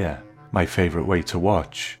twice a year, my favourite way to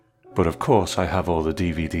watch. But of course I have all the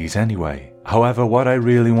DVDs anyway. However, what I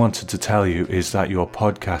really wanted to tell you is that your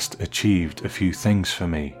podcast achieved a few things for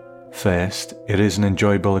me. First, it is an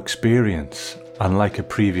enjoyable experience. Unlike a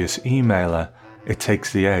previous emailer, it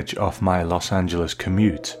takes the edge off my Los Angeles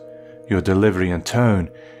commute. Your delivery and tone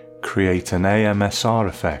create an AMSR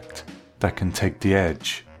effect that can take the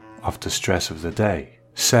edge off the stress of the day.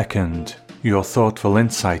 Second, your thoughtful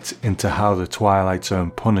insights into how the Twilight Zone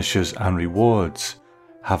punishes and rewards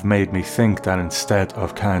have made me think that instead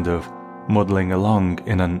of kind of muddling along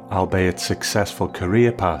in an albeit successful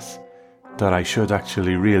career path, that I should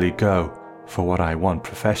actually really go for what I want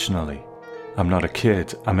professionally. I'm not a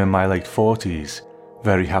kid, I'm in my late 40s,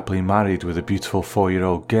 very happily married with a beautiful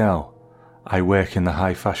 4-year-old girl. I work in the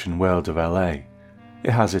high fashion world of LA.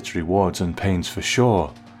 It has its rewards and pains for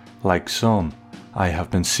sure. Like some, I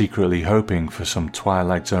have been secretly hoping for some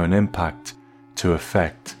Twilight Zone impact to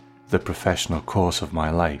affect the professional course of my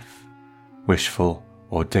life. Wishful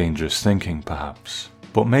or dangerous thinking, perhaps.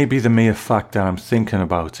 But maybe the mere fact that I'm thinking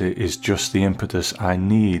about it is just the impetus I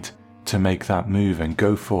need to make that move and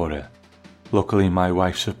go for it. Luckily, my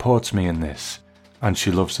wife supports me in this, and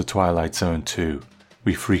she loves the Twilight Zone too.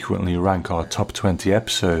 We frequently rank our top 20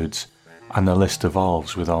 episodes, and the list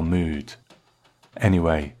evolves with our mood.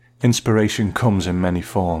 Anyway, inspiration comes in many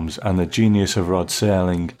forms, and the genius of Rod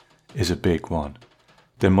Serling is a big one.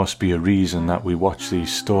 There must be a reason that we watch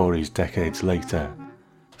these stories decades later.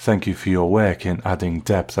 Thank you for your work in adding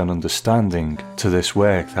depth and understanding to this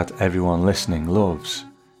work that everyone listening loves.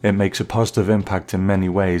 It makes a positive impact in many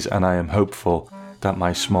ways, and I am hopeful that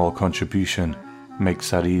my small contribution makes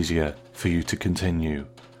that easier for you to continue.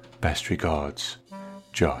 Best regards,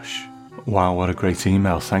 Josh." Wow, what a great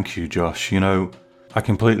email. Thank you, Josh. You know, I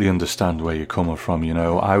completely understand where you're coming from. You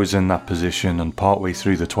know, I was in that position, and partway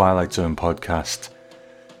through the Twilight Zone podcast,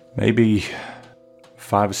 maybe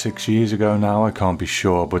 5 or 6 years ago now, I can't be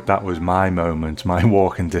sure, but that was my moment, my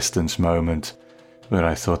walking distance moment, where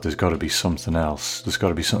I thought there's got to be something else. There's got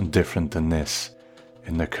to be something different than this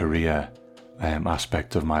in the career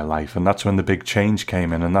aspect of my life. And that's when the big change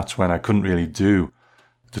came in, and that's when I couldn't really do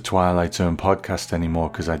the Twilight Zone podcast anymore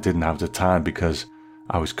because I didn't have the time, because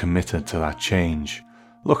I was committed to that change.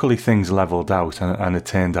 Luckily things leveled out and it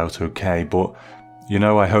turned out okay, but you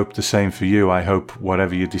know, I hope the same for you. I hope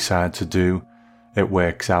whatever you decide to do, it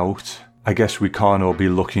works out. I guess we can't all be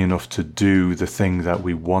lucky enough to do the thing that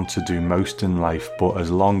we want to do most in life, but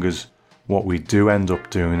as long as what we do end up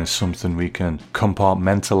doing is something we can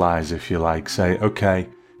compartmentalize, if you like, say, okay,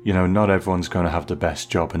 you know, not everyone's going to have the best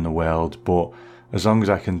job in the world, but as long as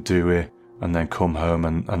I can do it and then come home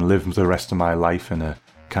and live the rest of my life in a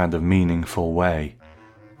kind of meaningful way,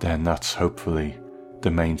 then that's hopefully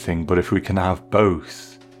the main thing. But if we can have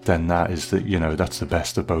both, then that is the, you know, that's the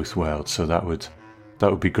best of both worlds. So that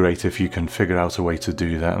would be great if you can figure out a way to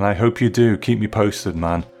do that. And I hope you do. Keep me posted,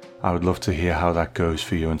 man. I would love to hear how that goes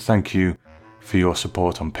for you. And thank you for your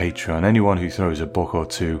support on Patreon. Anyone who throws a buck or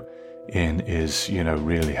two in is, you know,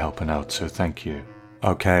 really helping out. So thank you.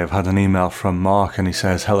 Okay, I've had an email from Mark, and he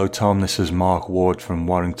says, "Hello Tom, this is Mark Ward from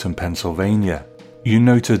Warrington, Pennsylvania. You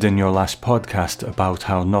noted in your last podcast about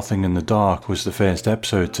how Nothing in the Dark was the first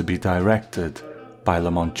episode to be directed by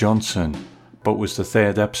Lamont Johnson, but was the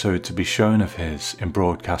third episode to be shown of his in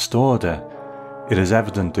broadcast order. It is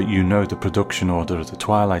evident that you know the production order of The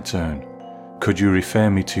Twilight Zone. Could you refer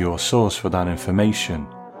me to your source for that information?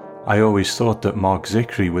 I always thought that Mark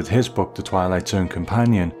Zicree, with his book The Twilight Zone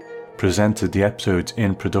Companion, presented the episodes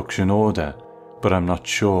in production order, but I'm not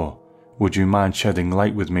sure. Would you mind shedding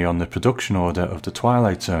light with me on the production order of The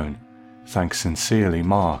Twilight Zone? Thanks sincerely,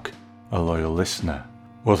 Mark, a loyal listener."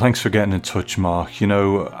 Well, thanks for getting in touch, Mark. You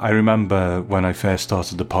know, I remember when I first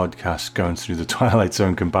started the podcast going through The Twilight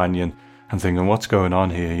Zone Companion, and thinking, what's going on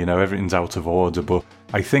here? You know, everything's out of order. But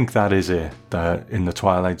I think that is it, that in the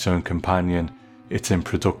Twilight Zone Companion, it's in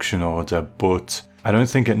production order, but I don't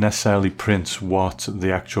think it necessarily prints what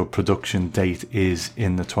the actual production date is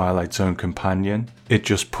in the Twilight Zone Companion. It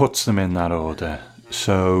just puts them in that order.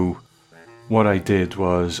 So what I did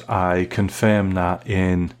was I confirmed that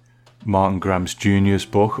in Martin Grams Jr.'s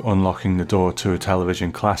book, Unlocking the Door to a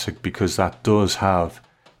Television Classic, because that does have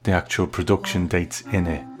the actual production dates in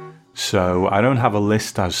it. So I don't have a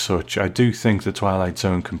list as such. I do think the Twilight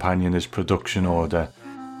Zone Companion is production order,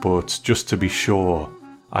 but just to be sure,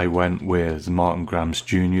 I went with Martin Grams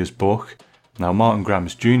Jr.'s book. Now, Martin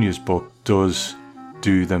Grams Jr.'s book does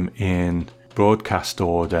do them in broadcast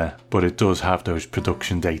order, but it does have those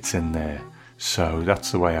production dates in there. So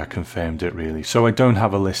that's the way I confirmed it, really. So I don't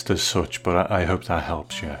have a list as such, but I hope that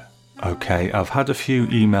helps you. Okay, I've had a few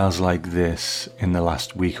emails like this in the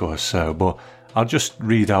last week or so, but I'll just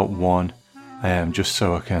read out one, just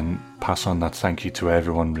so I can pass on that thank you to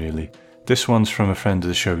everyone, really. This one's from a friend of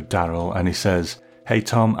the show, Daryl, and he says, "Hey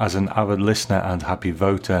Tom, as an avid listener and happy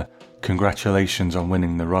voter, congratulations on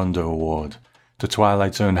winning the Rondo Award. The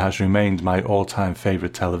Twilight Zone has remained my all-time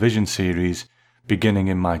favourite television series, beginning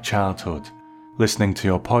in my childhood. Listening to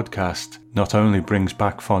your podcast not only brings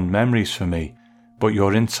back fond memories for me, but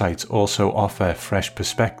your insights also offer fresh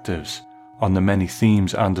perspectives on the many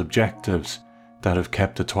themes and objectives that have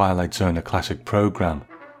kept the Twilight Zone a classic programme,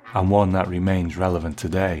 and one that remains relevant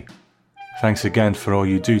today. Thanks again for all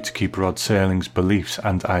you do to keep Rod Serling's beliefs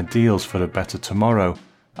and ideals for a better tomorrow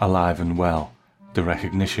alive and well. The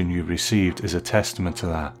recognition you've received is a testament to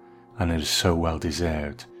that, and it is so well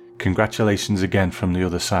deserved. Congratulations again from the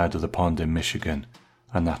other side of the pond in Michigan."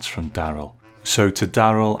 And that's from Daryl. So to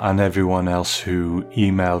Daryl and everyone else who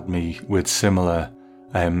emailed me with similar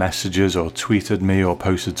messages or tweeted me or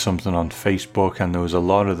posted something on Facebook, and there was a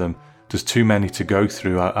lot of them, there's too many to go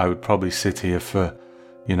through. I would probably sit here for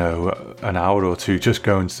an hour or two just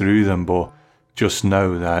going through them, but just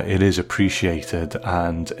know that it is appreciated,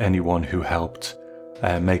 and anyone who helped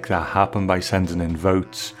make that happen by sending in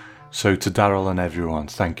votes. So to Daryl and everyone,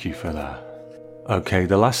 thank you for that. Okay,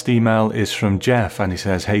 the last email is from Jeff, and he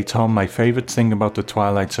says, "Hey Tom, my favourite thing about the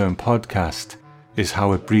Twilight Zone podcast is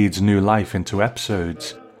how it breathes new life into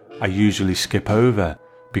episodes I usually skip over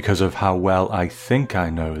because of how well I think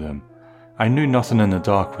I know them. I knew Nothing in the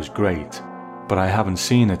Dark was great, but I haven't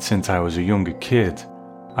seen it since I was a younger kid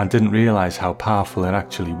and didn't realise how powerful it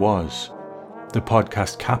actually was. The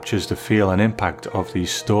podcast captures the feel and impact of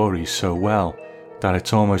these stories so well that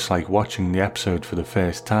it's almost like watching the episode for the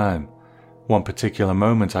first time. One particular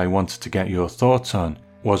moment I wanted to get your thoughts on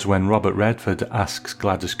was when Robert Redford asks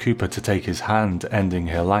Gladys Cooper to take his hand, ending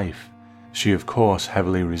her life. She of course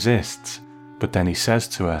heavily resists, but then he says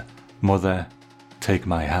to her, 'Mother, take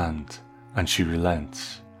my hand,' and she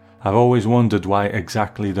relents. I've always wondered why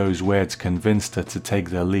exactly those words convinced her to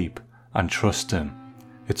take the leap and trust him.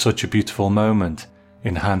 It's such a beautiful moment,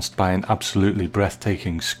 enhanced by an absolutely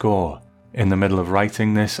breathtaking score. In the middle of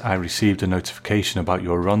writing this, I received a notification about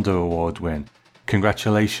your Rondo Award win.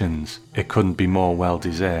 Congratulations, it couldn't be more well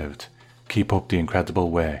deserved. Keep up the incredible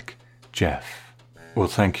work, Jeff." Well,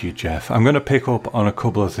 thank you, Jeff. I'm going to pick up on a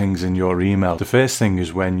couple of things in your email. The first thing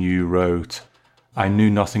is when you wrote, "I knew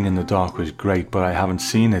Nothing in the Dark was great, but I haven't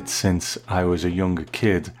seen it since I was a younger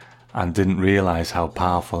kid and didn't realise how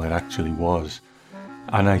powerful it actually was."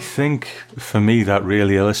 And I think for me that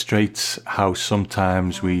really illustrates how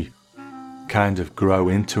sometimes we kind of grow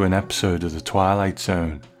into an episode of the Twilight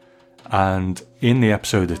Zone. And in the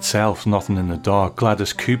episode itself, Nothing in the Dark,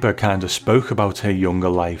 Gladys Cooper kind of spoke about her younger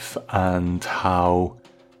life and how,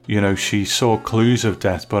 she saw clues of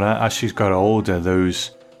death, but as she's got older,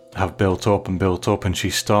 those have built up, and she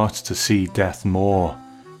starts to see death more.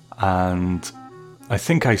 And I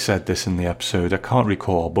think I said this in the episode, I can't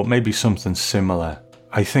recall, but maybe something similar.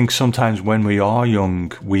 I think sometimes when we are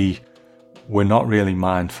young, we're not really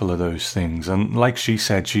mindful of those things. And like she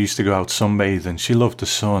said, she used to go out sunbathing. She loved the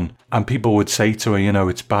sun. And people would say to her,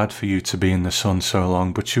 it's bad for you to be in the sun so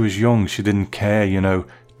long. But she was young. She didn't care,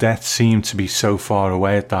 Death seemed to be so far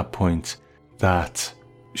away at that point that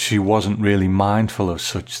she wasn't really mindful of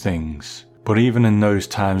such things. But even in those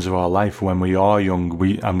times of our life when we are young,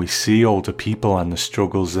 we see older people and the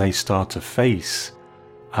struggles they start to face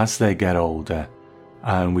as they get older.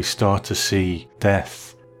 And we start to see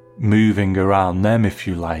death moving around them, if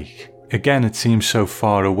you like. Again, it seems so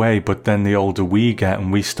far away, but then the older we get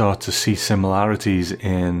and we start to see similarities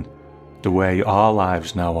in the way our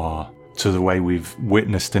lives now are to the way we've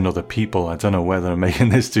witnessed in other people. I don't know whether I'm making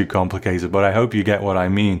this too complicated, but I hope you get what I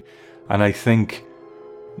mean. And I think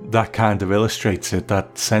that kind of illustrates it,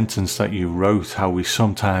 that sentence that you wrote, how we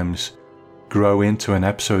sometimes grow into an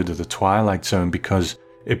episode of The Twilight Zone because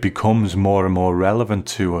it becomes more and more relevant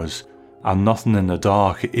to us. And Nothing in the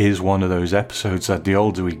Dark is one of those episodes that the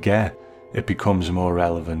older we get, it becomes more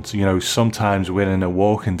relevant. You know, sometimes we're in a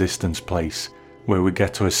walking distance place where we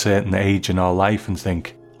get to a certain age in our life and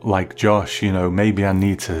think, like Josh, you know, maybe I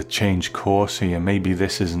need to change course here. Maybe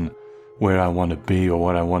this isn't where I want to be or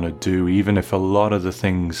what I want to do, even if a lot of the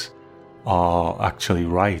things are actually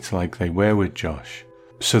right, like they were with Josh.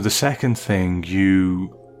 So the second thing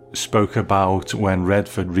you spoke about when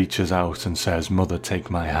Redford reaches out and says, "Mother,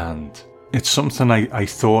 take my hand." It's something I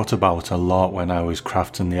thought about a lot when I was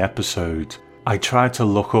crafting the episode. I tried to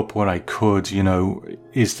look up what I could, you know,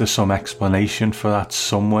 is there some explanation for that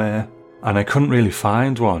somewhere? And I couldn't really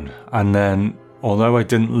find one. And then, although I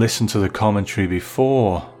didn't listen to the commentary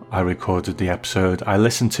before I recorded the episode, I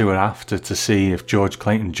listened to it after to see if George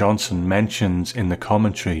Clayton Johnson mentions in the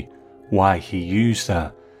commentary why he used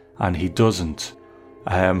that, and he doesn't.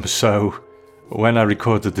 So when I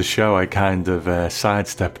recorded the show, I kind of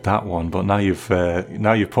sidestepped that one, but now you've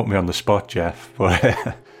put me on the spot, Jeff,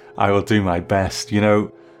 but I will do my best. You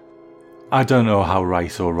know, I don't know how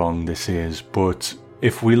right or wrong this is, but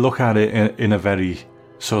if we look at it in a very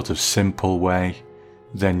sort of simple way,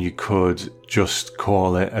 then you could just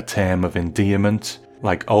call it a term of endearment.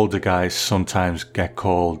 Like older guys sometimes get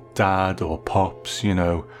called dad or pops, you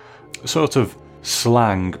know, sort of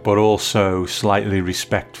slang, but also slightly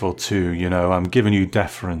respectful too. You know, I'm giving you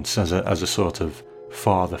deference as a sort of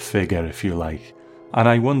father figure, if you like. And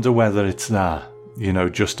I wonder whether it's that, you know,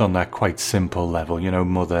 just on that quite simple level, you know,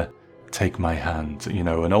 "Mother, take my hand," you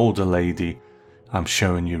know, an older lady, I'm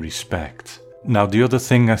showing you respect. Now, the other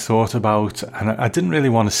thing I thought about, and I didn't really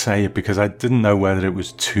want to say it because I didn't know whether it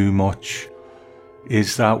was too much,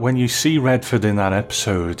 is that when you see Redford in that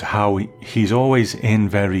episode, how he's always in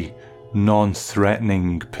very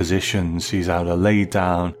non-threatening positions. He's either laid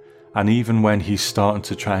down, and even when he's starting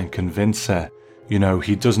to try and convince her, you know,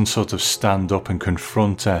 he doesn't sort of stand up and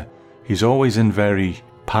confront her. He's always in very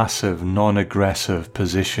passive, non-aggressive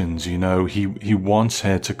positions, you know. He wants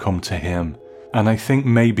her to come to him. And I think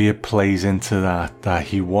maybe it plays into that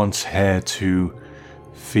he wants her to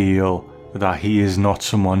feel that he is not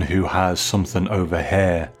someone who has something over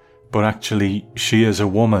her, but actually she is a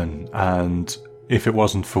woman, and if it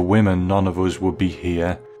wasn't for women, none of us would be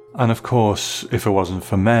here. And of course, if it wasn't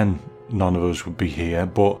for men, none of us would be here.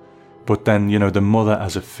 But then, you know, the mother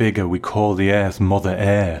as a figure, we call the earth Mother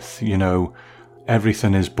Earth. You know,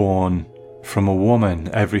 everything is born from a woman.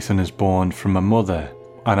 Everything is born from a mother.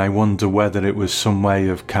 And I wonder whether it was some way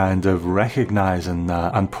of kind of recognizing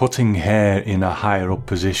that and putting her in a higher up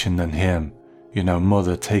position than him. You know,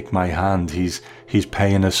 "Mother, take my hand." He's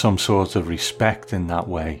paying her some sort of respect in that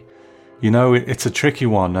way. You know, it's a tricky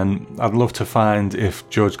one, and I'd love to find if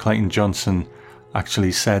George Clayton Johnson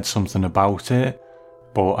actually said something about it,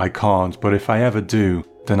 but I can't. But if I ever do,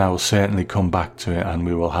 then I will certainly come back to it and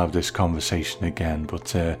we will have this conversation again.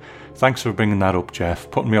 But thanks for bringing that up,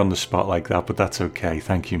 Jeff. Putting me on the spot like that, but that's okay.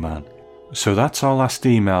 Thank you, man. So that's our last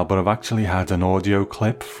email, but I've actually had an audio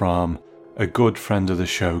clip from a good friend of the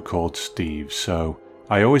show called Steve. So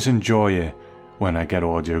I always enjoy it when I get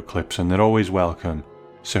audio clips, and they're always welcome.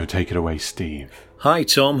 So take it away, Steve. Hi,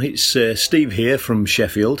 Tom. It's Steve here from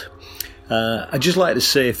Sheffield. I'd just like to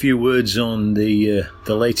say a few words on the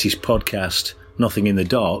latest podcast, Nothing in the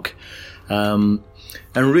Dark. And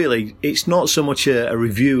really, it's not so much a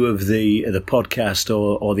review of the podcast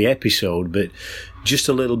or the episode, but just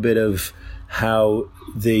a little bit of how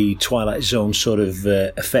the Twilight Zone sort of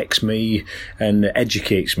affects me and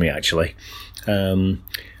educates me, actually.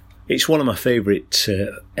 It's one of my favourite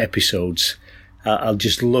episodes. I'll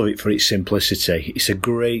just love it for its simplicity. It's a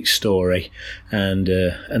great story, and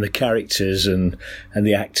the characters and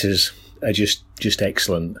the actors are just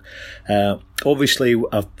excellent. Obviously,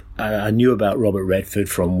 I knew about Robert Redford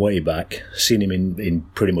from way back, seen him in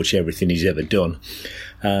pretty much everything he's ever done.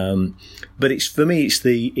 But for me, it's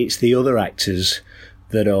the other actors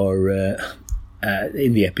that are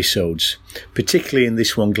in the episodes, particularly in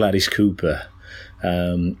this one, Gladys Cooper.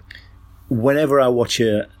 Whenever I watch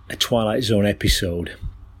a Twilight Zone episode,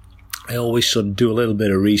 I always sort of do a little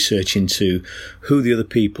bit of research into who the other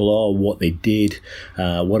people are, what they did,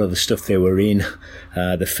 what other stuff they were in,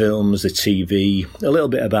 the films, the TV, a little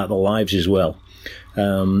bit about their lives as well.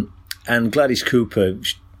 And Gladys Cooper,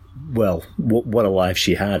 well, what a life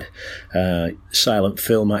she had. Silent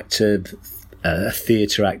film actor, a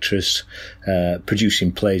theatre actress,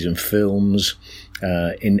 producing plays and films,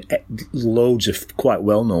 in loads of quite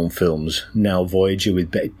well-known films. Now Voyager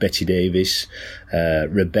with Betty Davis,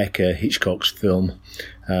 Rebecca, Hitchcock's film.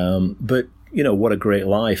 But, you know, what a great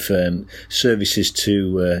life. Services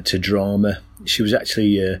to drama. She was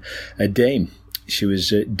actually a dame. She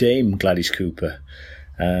was Dame Gladys Cooper,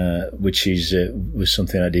 which was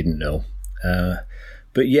something I didn't know.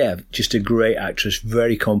 But yeah, just a great actress,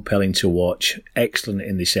 very compelling to watch, excellent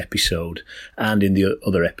in this episode and in the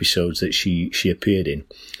other episodes that she appeared in.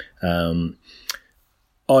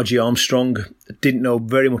 R.G. Armstrong, didn't know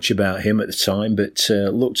very much about him at the time, but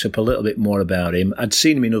looked up a little bit more about him. I'd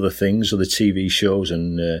seen him in other things, other TV shows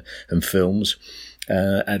and films.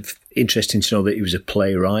 Interesting to know that he was a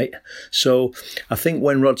playwright. So I think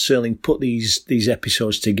when Rod Serling put these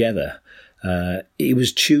episodes together, he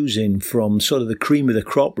was choosing from sort of the cream of the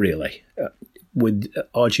crop, really. With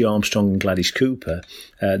R.G. Armstrong and Gladys Cooper,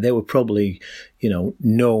 they were probably, you know,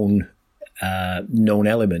 known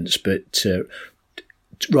elements, but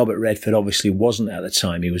Robert Redford obviously wasn't at the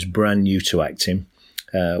time. He was brand new to acting.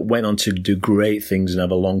 Went on to do great things and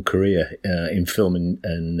have a long career in film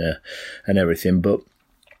and everything, but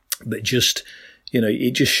just, you know,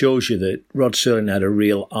 it just shows you that Rod Serling had a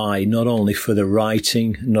real eye, not only for the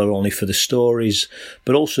writing, not only for the stories,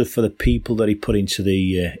 but also for the people that he put into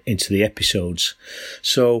the episodes.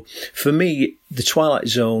 So for me, The Twilight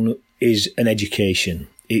Zone is an education.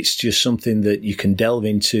 It's just something that you can delve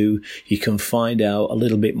into. You can find out a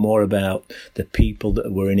little bit more about the people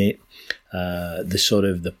that were in it, the sort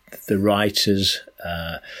of the writers,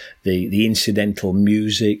 the incidental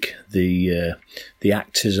music, the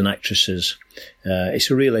actors and actresses. It's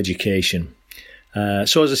a real education.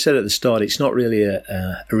 So as I said at the start, it's not really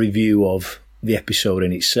a review of the episode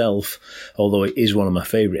in itself, although it is one of my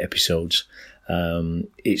favourite episodes.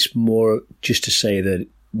 It's more just to say that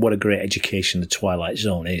what a great education The Twilight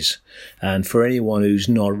Zone is. And for anyone who's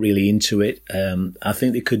not really into it, I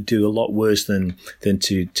think they could do a lot worse than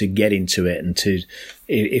to get into it, and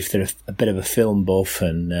if they're a bit of a film buff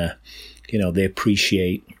and you know, they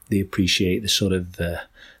appreciate the sort of the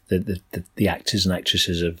actors and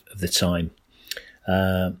actresses of the time.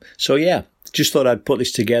 So yeah, just thought I'd put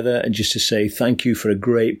this together and just to say thank you for a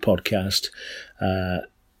great podcast.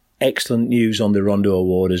 Excellent news on the Rondo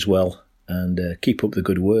Award as well. And keep up the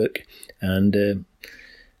good work. And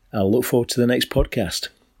I'll look forward to the next podcast.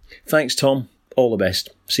 Thanks, Tom. All the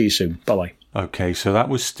best. See you soon. Bye-bye. Okay, so that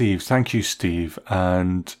was Steve. Thank you, Steve.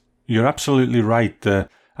 And you're absolutely right.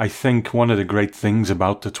 I think one of the great things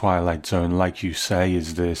about The Twilight Zone, like you say,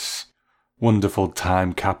 is this wonderful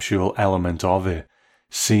time capsule element of it.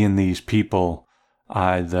 Seeing these people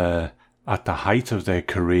either at the height of their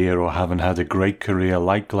career or having had a great career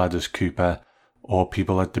like Gladys Cooper, or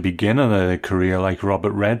people at the beginning of their career like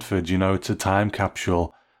Robert Redford. You know, it's a time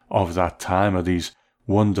capsule of that time, of these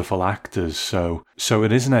wonderful actors. So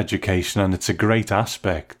it is an education, and it's a great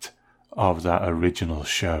aspect of that original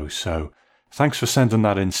show. So thanks for sending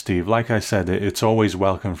that in, Steve. Like I said, it's always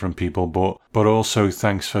welcome from people, but also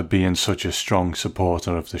thanks for being such a strong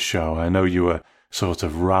supporter of the show. I know you were sort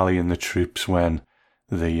of rallying the troops when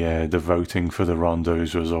the voting for the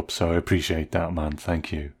Rondos was up, so I appreciate that, man.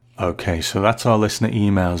 Thank you. Okay, so that's our listener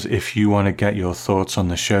emails. If you want to get your thoughts on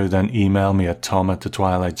the show, then email me at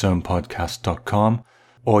tom@thetwilightzonepodcast.com,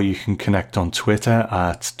 or you can connect on Twitter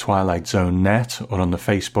at TwilightZoneNet, or on the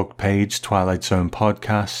Facebook page Twilight Zone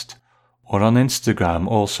Podcast, or on Instagram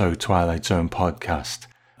also Twilight Zone Podcast.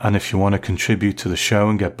 And if you want to contribute to the show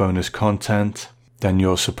and get bonus content, then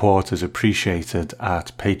your support is appreciated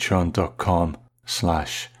at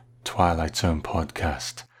patreon.com/Twilight Zone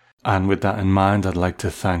Podcast. And with that in mind, I'd like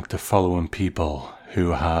to thank the following people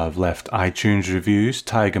who have left iTunes reviews: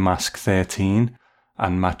 Tiger Mask 13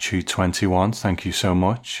 and Matthew 21. Thank you so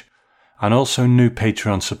much. And also new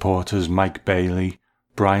Patreon supporters: Mike Bailey,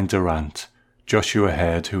 Brian Durant, Joshua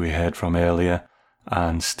Head, who we heard from earlier,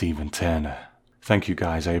 and Stephen Turner. Thank you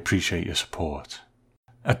guys, I appreciate your support.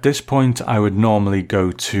 At this point, I would normally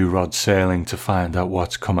go to Rod Serling to find out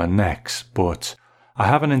what's coming next, but I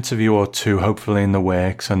have an interview or two hopefully in the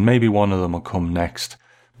works, and maybe one of them will come next.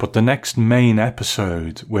 But the next main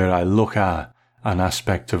episode, where I look at an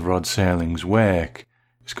aspect of Rod Serling's work,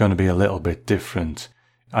 is going to be a little bit different.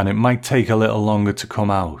 And it might take a little longer to come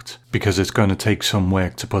out, because it's going to take some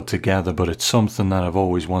work to put together, but it's something that I've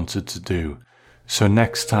always wanted to do. So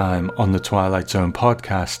next time on the Twilight Zone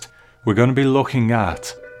podcast, we're going to be looking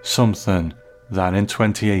at something that in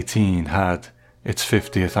 2018 had its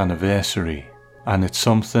 50th anniversary. And it's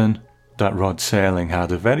something that Rod Serling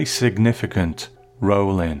had a very significant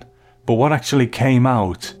role in. But what actually came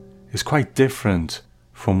out is quite different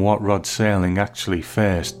from what Rod Serling actually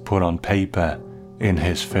first put on paper in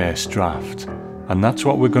his first draft. And that's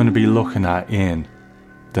what we're going to be looking at in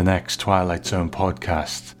the next Twilight Zone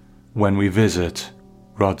podcast when we visit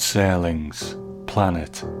Rod Serling's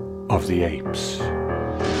Planet of the Apes.